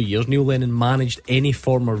last 2 years, Neil Lennon managed any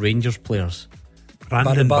former Rangers players?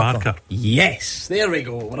 Brandon Barker. Yes, there we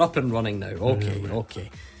go. We're up and running now. Okay.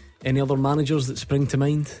 Any other managers that spring to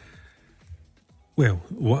mind? Well,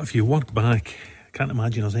 what if you work back? Can't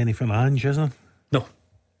imagine there's any from Ange, is there? No.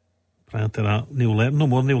 Prior to that, Neil Lennon. No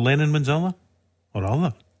more Neil Lennon ones, are there? Or are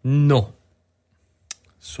there? No.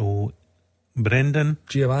 So, Brendan.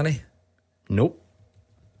 Giovanni. Nope.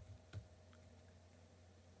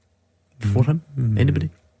 Before him? Anybody?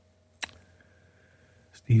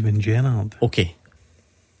 Stephen Gerrard. Okay.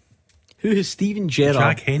 Who is Stephen Gerrard?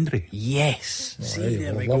 Jack Hendry. Yes. See,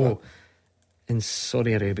 there we go. In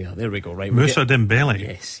Saudi Arabia. There we go. Right. Moussa Dembele.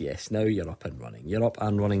 Yes. Now you're up and running. You're up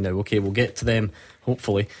and running now. Okay, we'll get to them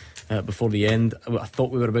hopefully before the end. I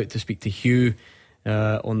thought we were about to speak to Hugh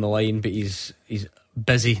on the line, but he's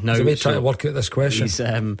busy now. So we're trying to work out this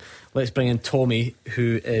question. Let's bring in Tommy,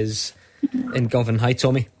 who is in Govan. Hi,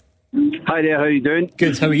 Tommy. Hi there. How you doing?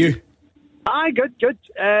 Good. How are you? Aye, good.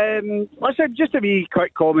 Listen, just a wee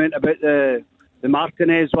quick comment about the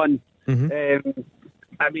Martinez one.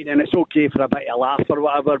 I mean, and it's okay for a bit of laugh or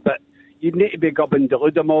whatever, but you'd need to be gubbing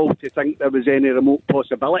delude them all to think there was any remote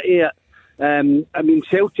possibility. I mean,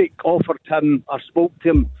 Celtic offered him or spoke to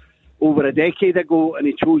him over a decade ago, and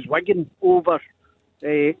he chose Wigan over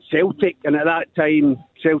Celtic, and at that time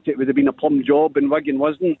Celtic would have been a plum job and Wigan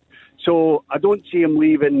wasn't. So I don't see him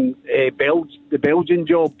leaving the Belgian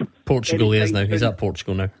job. Portugal he is now. He's at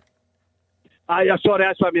Portugal now. Sorry,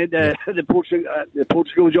 that's what I meant. The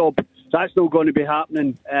Portugal job. That's not going to be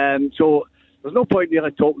happening. So there's no point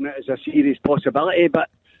really talking it as a serious possibility. But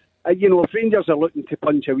if Rangers are looking to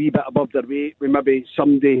punch a wee bit above their weight with maybe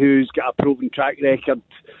somebody who's got a proven track record,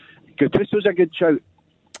 Gattuso's a good shout.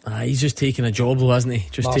 He's just taking a job though, hasn't he?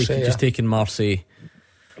 Just taking Marseille.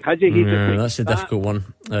 That's a difficult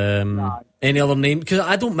one. Any other name? Because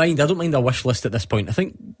I don't mind a wish list at this point. I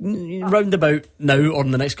think round about now or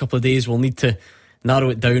in the next couple of days we'll need to narrow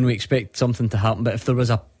it down. We expect something to happen, but if there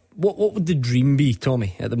was what would the dream be,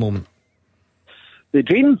 Tommy, at the moment? The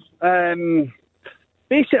dream?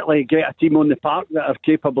 Basically get a team on the park that are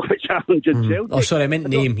capable of challenging Celtic. Oh, sorry, I meant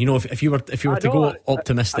name. If you were to go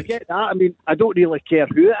optimistic. I get that. I mean, I don't really care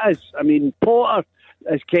who it is. I mean, Potter,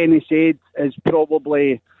 as Kenny said, is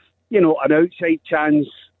probably, an outside chance.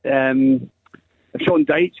 If Sean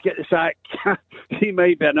Dyche get the sack, he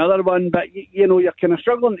might be another one. But, you're kind of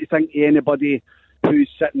struggling to think of anybody who's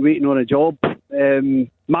sitting waiting on a job.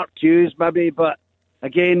 Mark Hughes, maybe. But,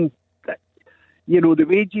 again, the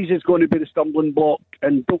wages is going to be the stumbling block.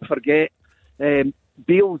 And don't forget,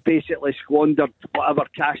 Beale basically squandered whatever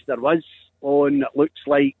cash there was on, it looks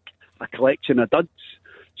like, a collection of duds.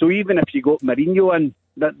 So even if you got Mourinho in,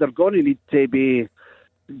 that they're going to need to be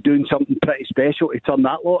doing something pretty special to turn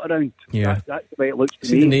that lot around. Yeah, that's the way it looks to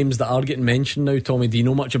see me. The names that are getting mentioned now, Tommy, do you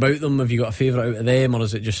know much about them? Have you got a favourite out of them, or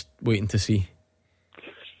is it just waiting to see?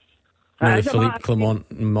 Philippe Clement,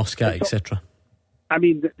 Muscat, etc. I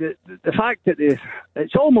mean, the fact that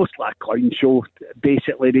it's almost like a clown show,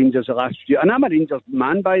 basically, Rangers the last few. And I'm a Rangers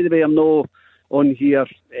man, by the way. I'm not on here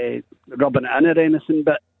rubbing it in or anything,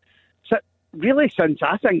 but really since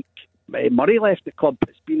I think Murray left the club,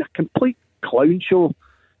 it's been a complete clown show.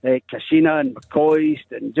 Kashina and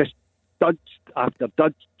McCoist and just duds after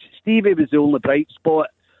duds. Stevie was the only bright spot,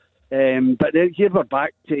 but then here we're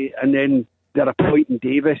back to, and then they're appointing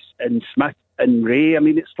Davis and Smith and Ray. I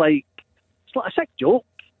mean, it's like a sick joke.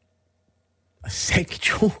 A sick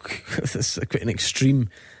joke? That's quite an extreme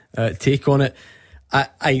take on it.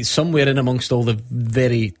 I somewhere in amongst all the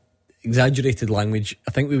very exaggerated language,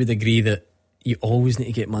 I think we would agree that you always need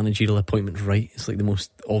to get managerial appointments right. It's like the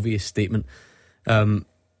most obvious statement.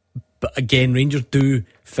 But again, Rangers do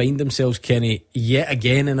find themselves, Kenny, yet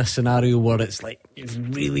again in a scenario where it's like it's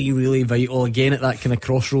really, really vital. Again at that kind of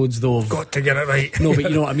crossroads, though. Got to get it right. No, but you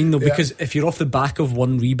know what I mean, though, because if you're off the back of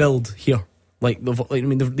one rebuild here,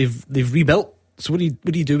 they've rebuilt. So what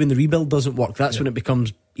do you do when the rebuild doesn't work? That's when it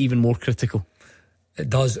becomes even more critical. It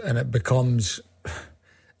does, and it becomes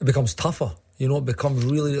tougher. It becomes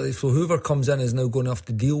really. So whoever comes in is now going to have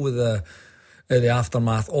to deal with the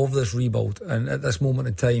aftermath of this rebuild. And at this moment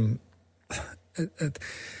in time,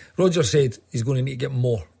 Roger said he's going to need to get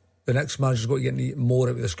more. The next manager's got to get more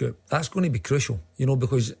out of the scoop. That's going to be crucial,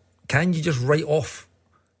 because can you just write off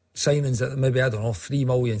signings that maybe, I don't know, 3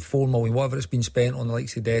 million, 4 million, whatever it's been spent on the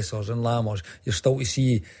likes of Dessers and Lammers, you're still to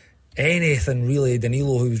see anything really.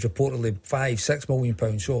 Danilo, who was reportedly £5-6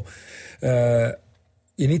 million. So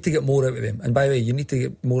you need to get more out of them. And by the way, you need to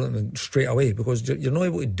get more out of them straight away, because you're not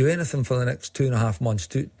able to do anything for the next 2.5 months,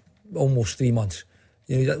 almost 3 months.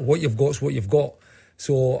 You know, what you've got is what you've got.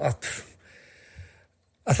 So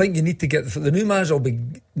I think you need to get the new manager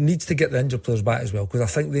needs to get the injured players back as well, because I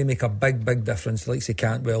think they make a big difference. The likes of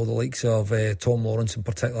Cantwell, the likes of Tom Lawrence in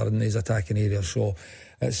particular in these attacking areas. So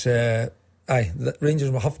it's the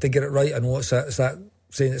Rangers will have to get it right. I know it's that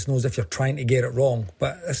saying it's not as if you're trying to get it wrong,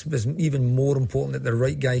 but it's even more important that the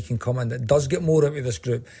right guy can come in that does get more out of this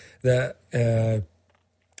group, that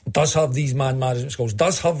does have these man management skills,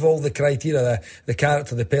 does have all the criteria, the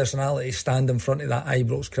character, the personality, stand in front of that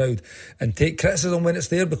Ibrox crowd and take criticism when it's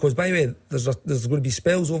there. Because by the way, there's going to be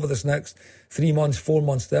spells over this next 3 months, 4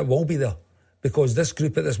 months that won't be there, because this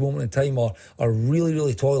group at this moment in time are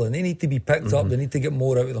really toiling. They need to be picked up, they need to get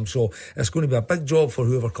more out of them. So it's going to be a big job for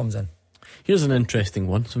whoever comes in. Here's an interesting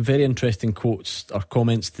one, some very interesting quotes or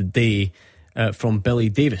comments today from Billy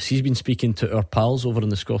Davis. He's been speaking to our pals over on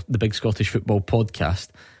the Big Scottish Football podcast.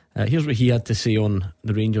 Here's what he had to say on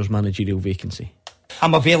the Rangers managerial vacancy.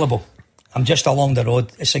 I'm available. I'm just along the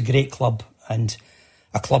road. It's a great club, and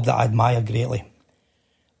a club that I admire greatly.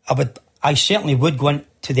 I certainly would go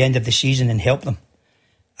into the end of the season and help them.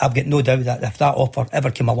 I've got no doubt that if that offer ever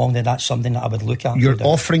came along, then that's something that I would look at. You're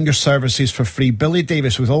offering your services for free. Billy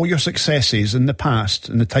Davis, with all your successes in the past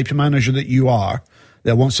and the type of manager that you are,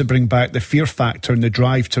 that wants to bring back the fear factor and the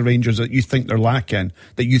drive to Rangers that you think they're lacking,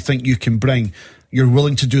 that you think you can bring, you're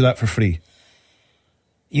willing to do that for free?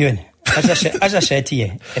 Ewan, as I said to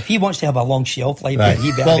you, if he wants to have a long shelf life, right,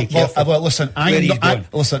 he better be careful. Well, listen,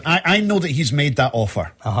 I know that he's made that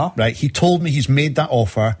offer. Right, he told me he's made that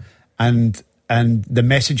offer, and the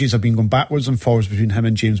messages have been going backwards and forwards between him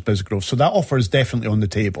and James Bisgrove. So that offer is definitely on the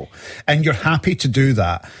table, and you're happy to do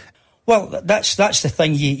that. Well, that's the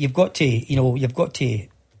thing. You've got to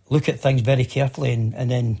look at things very carefully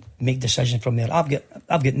and then make decisions from there. I've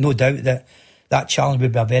got no doubt that challenge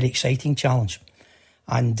would be a very exciting challenge,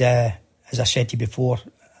 and as I said to you before,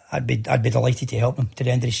 I'd be delighted to help them to the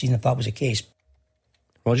end of the season if that was the case.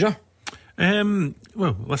 Roger?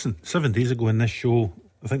 Well, listen, 7 days ago in this show,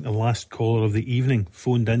 I think the last caller of the evening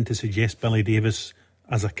phoned in to suggest Billy Davis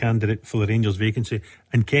as a candidate for the Rangers vacancy,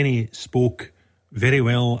 and Kenny spoke very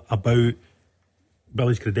well about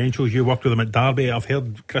Billy's credentials. You worked with him at Derby. I've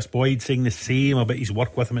heard Chris Boyd saying the same about his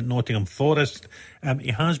work with him at Nottingham Forest.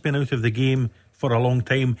 He has been out of the game for a long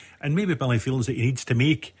time, and maybe Billy feels that he needs to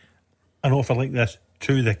make an offer like this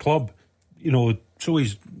to the club. So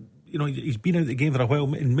he's been out of the game for a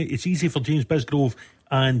while, and it's easy for James Bisgrove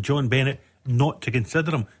and John Bennett not to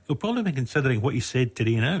consider him. They'll probably be considering what he said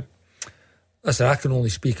today now. Listen, I can only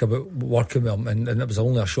speak about working with him, and it was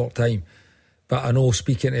only a short time. But I know,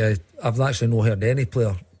 I've actually not heard any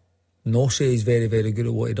player say he's very, very good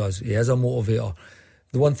at what he does. He is a motivator.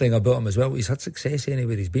 The one thing about him as well, he's had success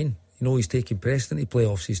anywhere he's been. He's taken Preston to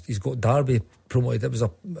playoffs. He's got Derby promoted.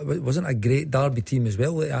 It wasn't a great Derby team as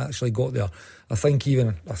well that he actually got there. I think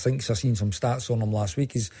I've seen some stats on him last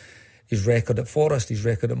week. His record at Forest, his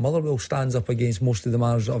record at Motherwell stands up against most of the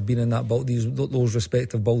managers that have been in those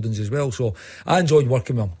respective buildings as well. So I enjoyed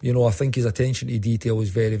working with him. I think his attention to detail is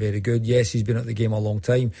very, very good. Yes, he's been at the game a long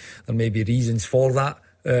time. There may be reasons for that.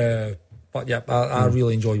 But yeah, I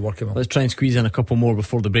really enjoyed working with him. Let's try and squeeze in a couple more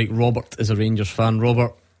before the break. Robert is a Rangers fan.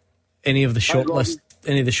 Robert, any of the short list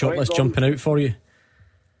jumping out for you?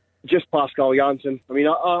 Just Pascal Janssen. I mean,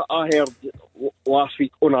 I heard last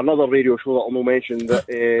week on another radio show that I'll not mention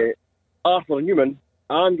that Arthur Newman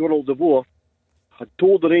and Ronald DeVore had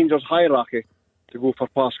told the Rangers hierarchy to go for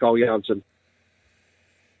Pascal Janssen.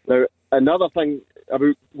 Now, another thing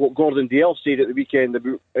about what Gordon Dalziel said at the weekend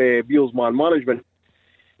about Beale's man management,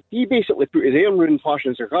 he basically put his arm round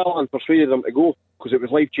Fashion Sakala and persuaded him to go because it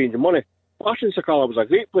was life-changing money. Fashion Sakala was a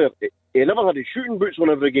great player. He never had his shooting boots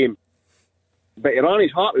on every game, but he ran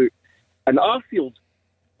his heart out. And Arfield,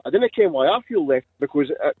 I didn't care why Arfield left,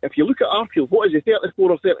 because if you look at Arfield, what is he,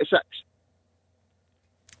 34 or 36?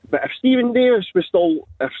 But if Stephen Davis was still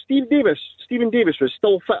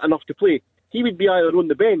fit enough to play, he would be either on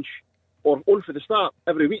the bench or on for the start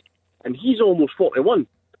every week. And he's almost 41.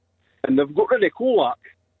 And they've got rid of Kolak,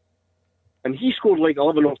 and he scored like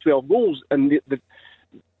 11 or 12 goals. And you've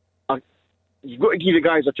got to give the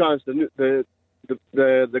guys a chance, the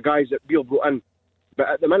guys that Beale brought in. But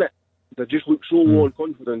at the minute, they just look so low on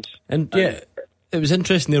confidence. And yeah, it was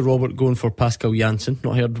interesting there, Robert, going for Pascal Janssen.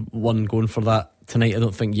 Not heard one going for that tonight, I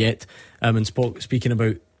don't think, yet. And speaking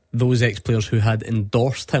about those ex-players who had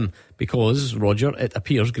endorsed him, because, Roger, it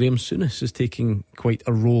appears Graham Souness is taking quite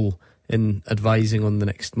a role in advising on the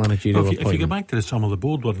next managerial appointment. If you go back to the sum of the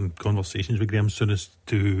board, we're in conversations with Graham Souness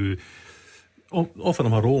to offer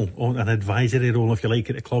him a role, an advisory role, if you like,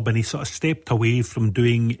 at the club, and he sort of stepped away from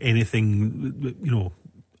doing anything,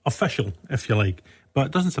 official, if you like. But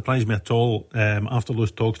it doesn't surprise me at all, after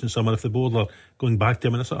those talks in summer, if the board are going back to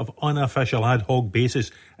him on a sort of unofficial ad hoc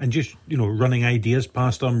basis and just, running ideas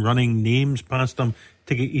past him, running names past him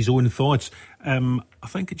to get his own thoughts. I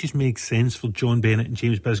think it just makes sense for John Bennett and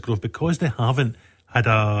James Bisgrove, because they haven't had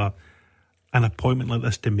an appointment like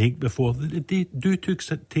this to make before. They do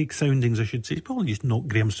take soundings, I should say. It's probably just not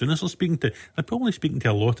Graham Souness they're speaking to. They're probably speaking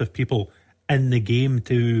to a lot of people in the game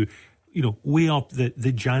to weigh up the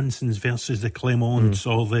Jansons versus the Clemonts,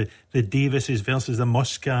 or the Davises versus the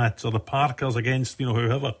Muscats, or the Parkers against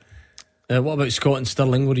whoever. What about Scott and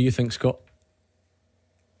Stirling? What do you think, Scott?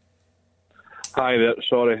 Hi there,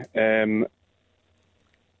 sorry.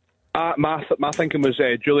 My thinking was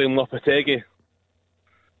Julian Lopetegui.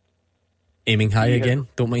 Aiming high again,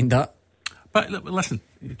 don't mind that. But listen,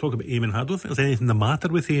 you talk about aiming high. I don't think there's anything the matter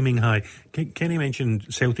with aiming high. Kenny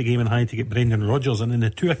mentioned Celtic aiming high to get Brendan Rodgers, and in the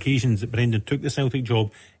two occasions that Brendan took the Celtic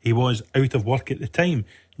job, he was out of work at the time.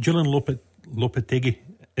 Julian Lopetegui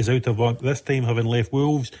is out of work this time, having left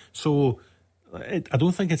Wolves. So I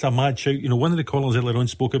don't think it's a mad shout. One of the callers earlier on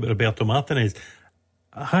spoke about Roberto Martinez.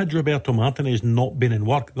 Had Roberto Martinez not been in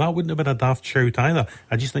work, that wouldn't have been a daft shout either.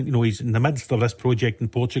 I just think, he's in the midst of this project in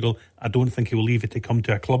Portugal. I don't think he will leave it to come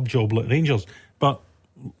to a club job like Rangers. But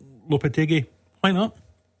Lopetegui, why not?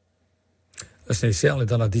 Listen, he's certainly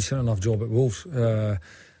done a decent enough job at Wolves.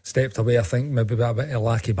 Stepped away, I think, maybe a bit of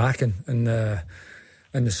lackey backing in the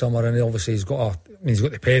summer, and obviously he's got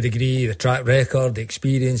the pedigree, the track record, the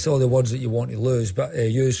experience, all the words that you want to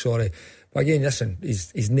use. But again, listen,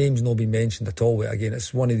 his name's not been mentioned at all. Again,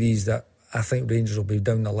 it's one of these that I think Rangers will be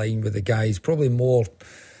down the line with the guys, probably more.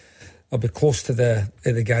 I'll be close to the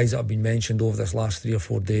guys that have been mentioned over this last 3 or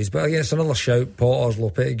 4 days. But again, it's another shout. Potter's,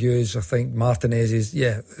 Lopetegui's, I think Martinez's.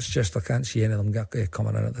 Yeah, it's just I can't see any of them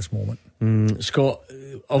coming in at this moment. Scott,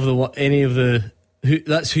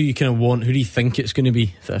 that's who you kind of want. Who do you think it's going to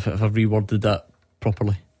be? If I've reworded that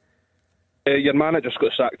properly. Your manager just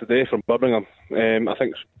got sacked today from Birmingham. I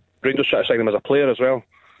think Rangers should have signed him as a player as well.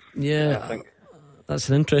 Yeah, I think that's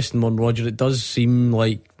an interesting one, Roger. It does seem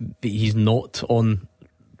like he's not on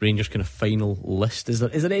Rangers' kind of final list. Is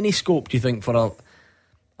there any scope, do you think, for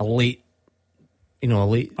a late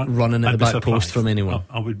running at the back post from anyone?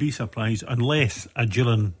 I would be surprised unless a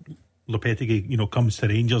Julian Lopetegui, comes to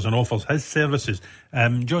Rangers and offers his services.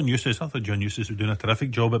 John Eustace, I thought John Eustace was doing a terrific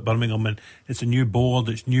job at Birmingham, and it's a new board,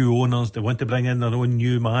 it's new owners, they want to bring in their own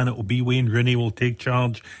new man. It will be Wayne Rooney will take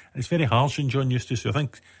charge. It's very harsh on John Eustace, who I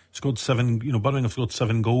think scored 7, Birmingham scored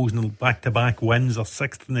 7 goals in back-to-back wins. They're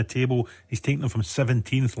 6th in the table. He's taken them from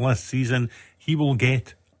 17th last season. He will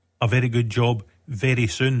get a very good job very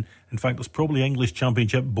soon. In fact, there's probably English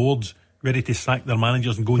Championship boards ready to sack their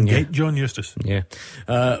managers and go and get John Eustace. Yeah.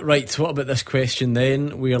 Right, what about this question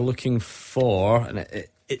then? We are looking for, and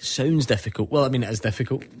it sounds difficult. Well, I mean, it is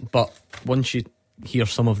difficult, but once you hear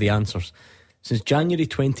some of the answers. Since January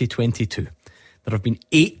 2022, there have been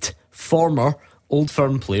 8 former Old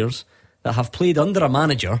Firm players that have played under a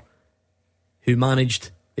manager who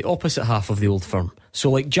managed the opposite half of the Old Firm.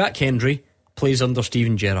 So like Jack Hendry plays under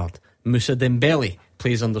Steven Gerrard, Moussa Dembele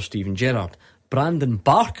plays under Steven Gerrard, Brandon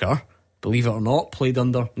Barker, believe it or not, played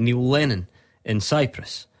under Neil Lennon in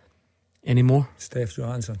Cyprus. Any more? Steph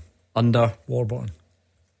Johansson under Warburton.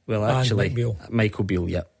 Well, actually, Michael Beale.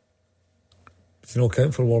 Yeah. It's no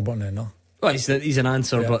count for Warburton then, no? Well, he's an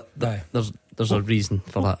answer, but there's a reason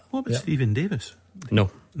for that. What about Stephen Davis?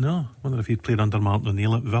 No. I wonder if he'd played under Martin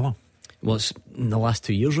O'Neill at Villa. Well, it's in the last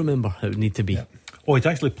 2 years, remember? It would need to be. Yeah. Oh, he's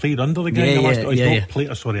actually played under the guy in the last...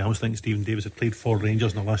 Played, sorry, I was thinking Stephen Davis had played for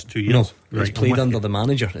Rangers in the last 2 years. No, he's played under the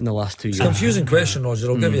manager in the last 2 years. It's a confusing question,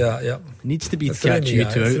 Roger. I'll give you that, yeah. Needs to be to catch you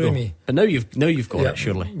two out, though. But now you've got it,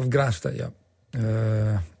 surely. We've grasped it,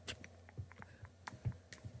 yeah.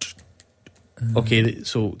 Okay,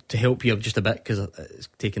 so to help you just a bit, because it's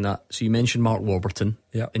taken that. So you mentioned Mark Warburton,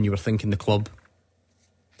 and you were thinking the club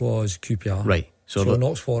was QPR, right? So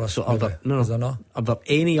Knox Forest. So are there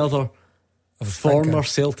any other former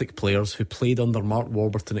Celtic players who played under Mark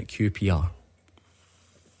Warburton at QPR?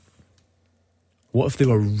 What if they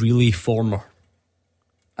were really former,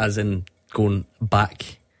 as in going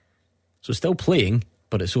back? So still playing,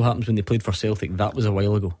 but it so happens when they played for Celtic, that was a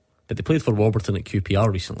while ago. But they played for Warburton at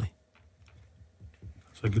QPR recently.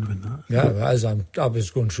 A good one, that. Yeah, that is. I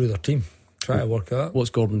was going through their team, trying to work it out.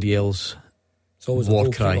 What's Gordon Dalziel's It's always war a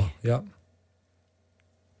goalkeeper. cry. Yeah.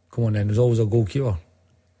 Come on then, there's always a goalkeeper.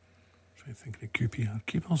 I think the QPR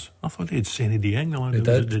keepers. I thought they had Senny Dieng. They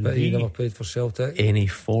did, but he never played for Celtic. Any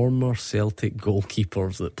former Celtic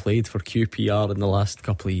goalkeepers that played for QPR in the last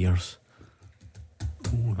couple of years?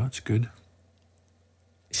 Oh, that's good.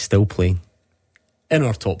 Still playing in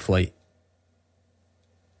our top flight.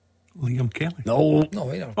 Liam Kelly. No,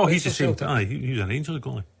 Oh, he's the same. Aye, he's a Rangers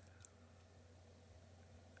goalie.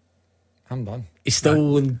 I'm done. He's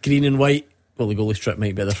still in green and white. Well, the goalie strip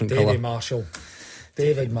might be a different colour.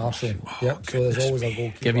 David Marshall. Yep. So there's always a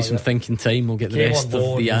goalkeeper. Give you some thinking time. We'll get the rest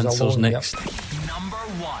of the answers next. Number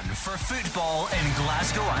one for football in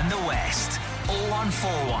Glasgow and the West.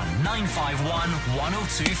 0141 951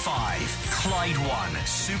 1025. Clyde 1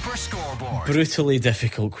 Super Scoreboard. Brutally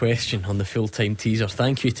difficult question on the full-time teaser.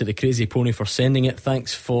 Thank you to the Crazy Pony for sending it.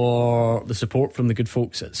 Thanks for the support from the good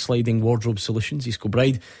folks at Sliding Wardrobe Solutions, East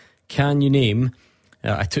Kilbride. Can you name...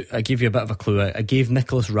 I gave you a bit of a clue. I gave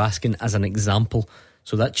Nicholas Raskin as an example.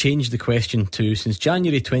 So that changed the question to, since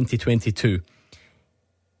January 2022,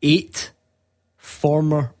 8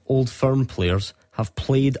 former Old Firm players have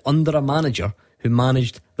played under a manager who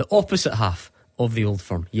managed the opposite half of the Old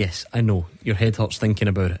Firm. Yes, I know, your head hurts thinking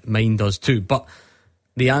about it. Mine does too, but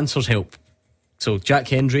the answers help. So Jack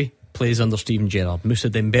Hendry plays under Steven Gerrard. Moussa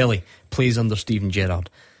Dembele plays under Steven Gerrard.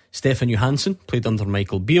 Stefan Johansson played under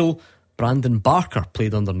Michael Beale. Brandon Barker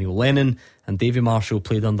played under Neil Lennon, and Davy Marshall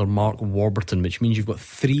played under Mark Warburton, which means you've got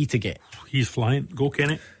 3 to get. He's flying. Go,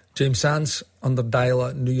 Kenny. James Sands under Dial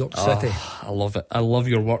at New York City. I love it. I love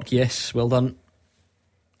your work. Yes, well done.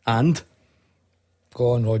 And?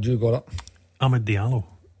 Go on, Rod, you got it. Ahmed Diallo,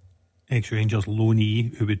 ex-Rangers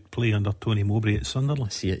loanee who would play under Tony Mowbray at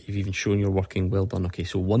Sunderland. I see it. You've even shown your working. Well done. Okay,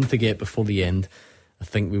 so 1 to get before the end. I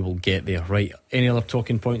think we will get there. Right, any other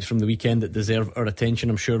talking points from the weekend that deserve our attention?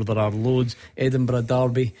 I'm sure there are loads. Edinburgh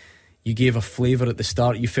Derby, you gave a flavour at the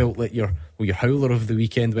start. You felt that your howler of the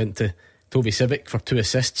weekend went to Toby Sibic for 2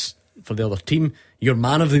 assists for the other team. Your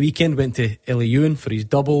man of the weekend went to Ellie Ewan for his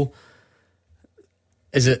double.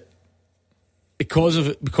 Is it because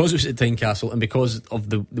it was at Tynecastle and because of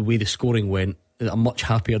the way the scoring went, is it a much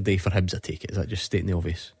happier day for Hibs, I take it? Is that just stating the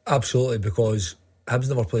obvious? Absolutely, because Hibs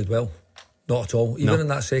never played well. Not at all. Even in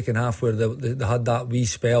that second half where they had that wee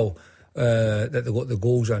spell that they got the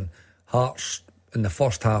goals in, Hearts in the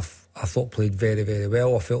first half I thought played very, very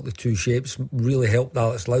well. I felt the 2 shapes really helped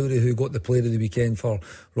Alex Lowry, who got the player of the weekend for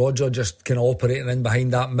Roger, just kind of operating in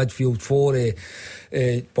behind that midfield 4.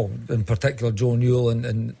 Well, in particular Joe Newell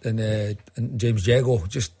and James Jago,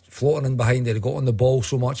 just floating in behind there. He got on the ball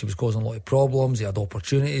so much, he was causing a lot of problems. He had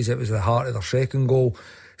opportunities. It was the heart of their second goal.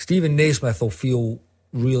 Stephen Naismith will feel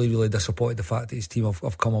really, really disappointed the fact that his team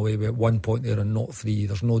have come away with 1 point there and not 3.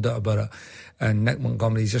 There's no doubt about it. And Nick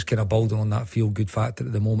Montgomery's just kind of building on that feel-good factor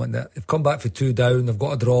at the moment. That they've come back for 2 down, they've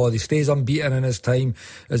got a draw. He stays unbeaten in his time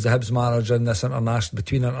as the Hibs manager in this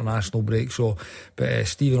between international breaks. So, but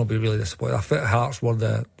Stephen will be really disappointed. I think Hearts were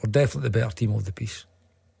definitely the better team of the piece.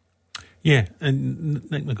 Yeah,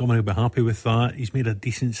 and Nick Montgomery will be happy with that. He's made a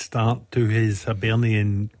decent start to his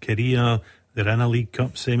Hibernian career. They're in a League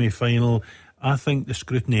Cup semi-final. I think the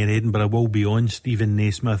scrutiny in Edinburgh will be on Stephen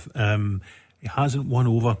Naismith. He hasn't won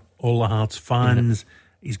over all the Hearts fans.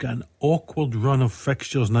 He's got an awkward run of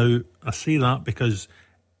fixtures now. I say that because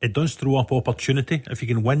it does throw up opportunity. If you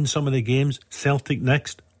can win some of the games, Celtic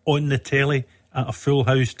next, on the telly, at a full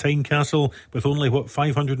house Tynecastle, with only,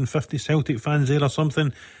 550 Celtic fans there or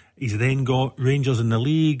something. He's then got Rangers in the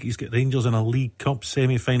league. He's got Rangers in a League Cup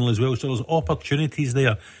semi-final as well. So there's opportunities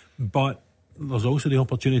there. But there's also the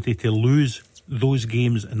opportunity to lose those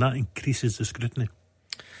games, and that increases the scrutiny.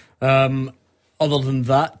 Other than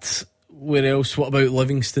that, where else? What about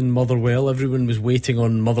Livingston, Motherwell? Everyone was waiting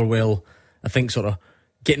on Motherwell, I think, sort of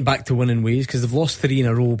getting back to winning ways, because they've lost 3 in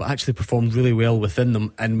a row but actually performed really well within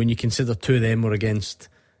them. And when you consider 2 of them were against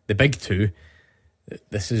the big 2,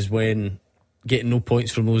 this is when getting no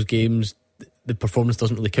points from those games, the performance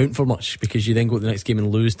doesn't really count for much, because you then go to the next game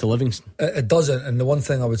and lose to Livingston. It doesn't. And the one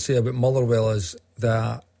thing I would say about Motherwell is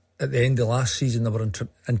that at the end of last season they were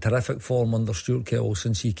in terrific form under Stuart Kettle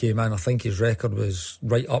since he came in. I think his record was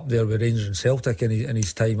right up there with Rangers and Celtic in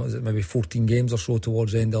his time. Was it maybe 14 games or so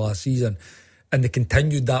towards the end of last season, and they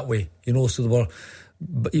continued that way, so they were,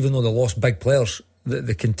 even though they lost big players,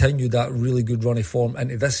 they continued that really good run of form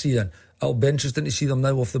into this season. It'll be interesting to see them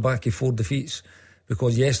now off the back of 4 defeats,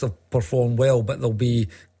 because yes, they've performed well, but they'll be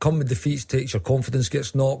come with defeats, takes your confidence,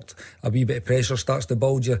 gets knocked, a wee bit of pressure starts to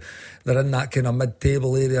build you. They're in that kind of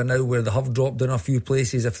mid-table area now where they have dropped down a few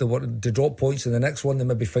places. If they were to drop points in the next one, they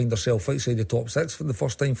maybe find themselves outside the top 6 for the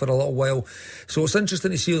first time for a little while. So it's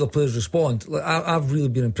interesting to see how the players respond. Like, I've really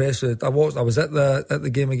been impressed with it. I was at the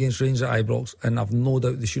game against Rangers at Ibrox, and I've no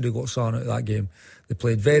doubt they should have got something out of that game. They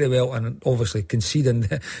played very well, and obviously conceding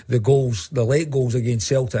the goals, the late goals against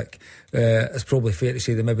Celtic, it's probably fair to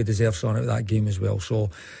say they maybe deserve something out of that game as well. So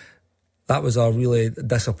that was a really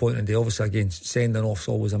disappointing day. Obviously, again, sending offs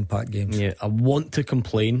always impact games. Yeah, I want to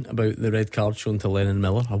complain about the red card shown to Lennon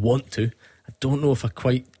Miller. I want to. I don't know if I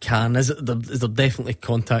quite can. Is there definitely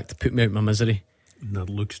contact to put me out my misery? There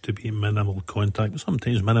looks to be minimal contact.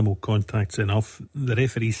 Sometimes minimal contact's enough. The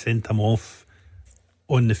referee sent him off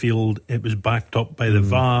on the field. It was backed up by the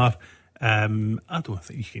VAR. I don't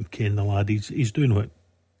think you can cane the lad. He's doing what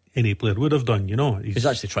any player would have done, you know. He's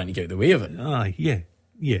actually trying to get out of the way of it.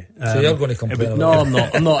 Yeah. So you're going to complain about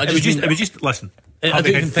it? I'm not. It was just listen. I don't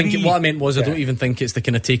even think what I meant was I don't even think it's the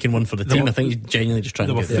kind of taking one for the team. I think he's genuinely just trying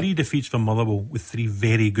to get there. There were 3 defeats for Motherwell with 3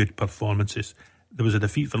 very good performances. There was a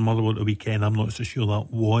defeat for Motherwell at the weekend. I'm not so sure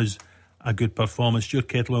that was a good performance. Stuart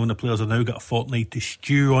Kettlewell and the players have now got a fortnight to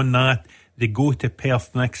stew on that. They go to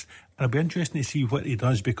Perth next. It'll be interesting to see what he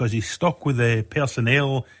does, because he's stuck with the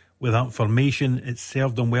personnel, with that formation. It's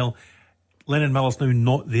served him well. Lennon Miller's now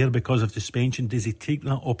not there because of suspension. Does he take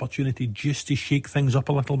that opportunity just to shake things up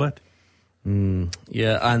a little bit?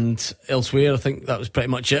 Yeah, and elsewhere I think that was pretty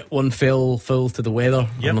much it. One fell foul to the weather.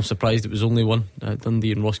 I'm not surprised it was only one.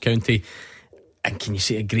 Dundee and Ross County. And can you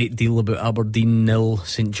say a great deal about Aberdeen 0,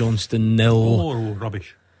 St Johnstone 0? Oh,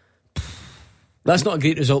 rubbish. That's not a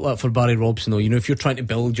great result, that, for Barry Robson, though. You know, if you're trying to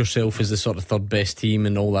build yourself as the sort of third best team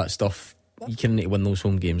and all that stuff, you kind of need to win those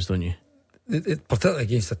home games, don't you? Particularly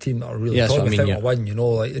against a team that are really talking without a win, you know,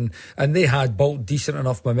 like, and they had built decent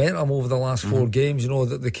enough momentum over the last 4 games, you know,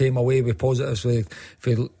 that they came away with positives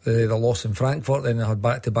for the loss in Frankfurt, then they had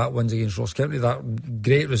back-to-back wins against Ross County, that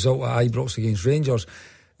great result at Ibrox against Rangers.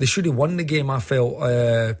 They should have won the game, I felt,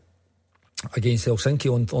 against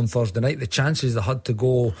Helsinki on Thursday night. The chances they had to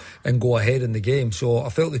go ahead in the game, so I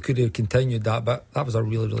felt they could have continued that, but that was a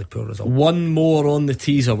really, really poor result. One more on the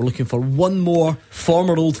teaser. We're looking for one more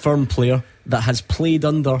former Old Firm player that has played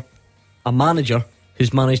under a manager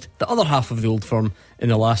who's managed the other half of the Old Firm in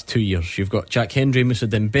the last 2 years. You've got Jack Hendry, Moussa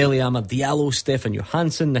Dembele, Amad Diallo, Stefan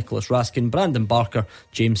Johansson, Nicholas Raskin, Brandon Barker,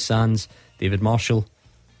 James Sands, David Marshall.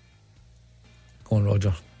 Go on,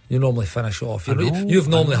 Roger. You normally finish off. You've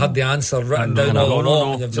normally had the answer written down all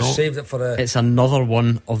along, and you've just saved it for a... It's another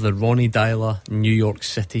one of the Ronnie Dyla New York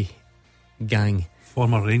City gang.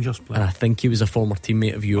 Former Rangers player. And I think he was a former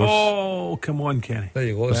teammate of yours. Oh, come on, Kenny. There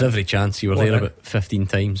you go. There's every chance you were there about 15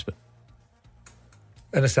 times. But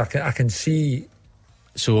in a second, I can see...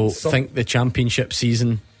 So, think the championship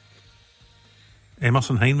season...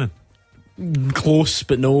 Emerson Heinemann. Close,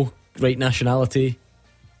 but no. Right nationality.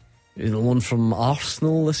 The one from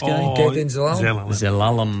Arsenal, this guy. Gordon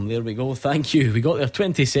Zelalem. There we go. Thank you. We got there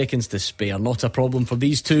 20 seconds to spare. Not a problem for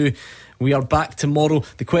these two. We are back tomorrow.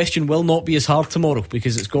 The question will not be as hard tomorrow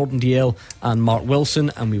because it's Gordon DL and Mark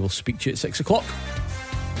Wilson, and we will speak to you at 6 o'clock.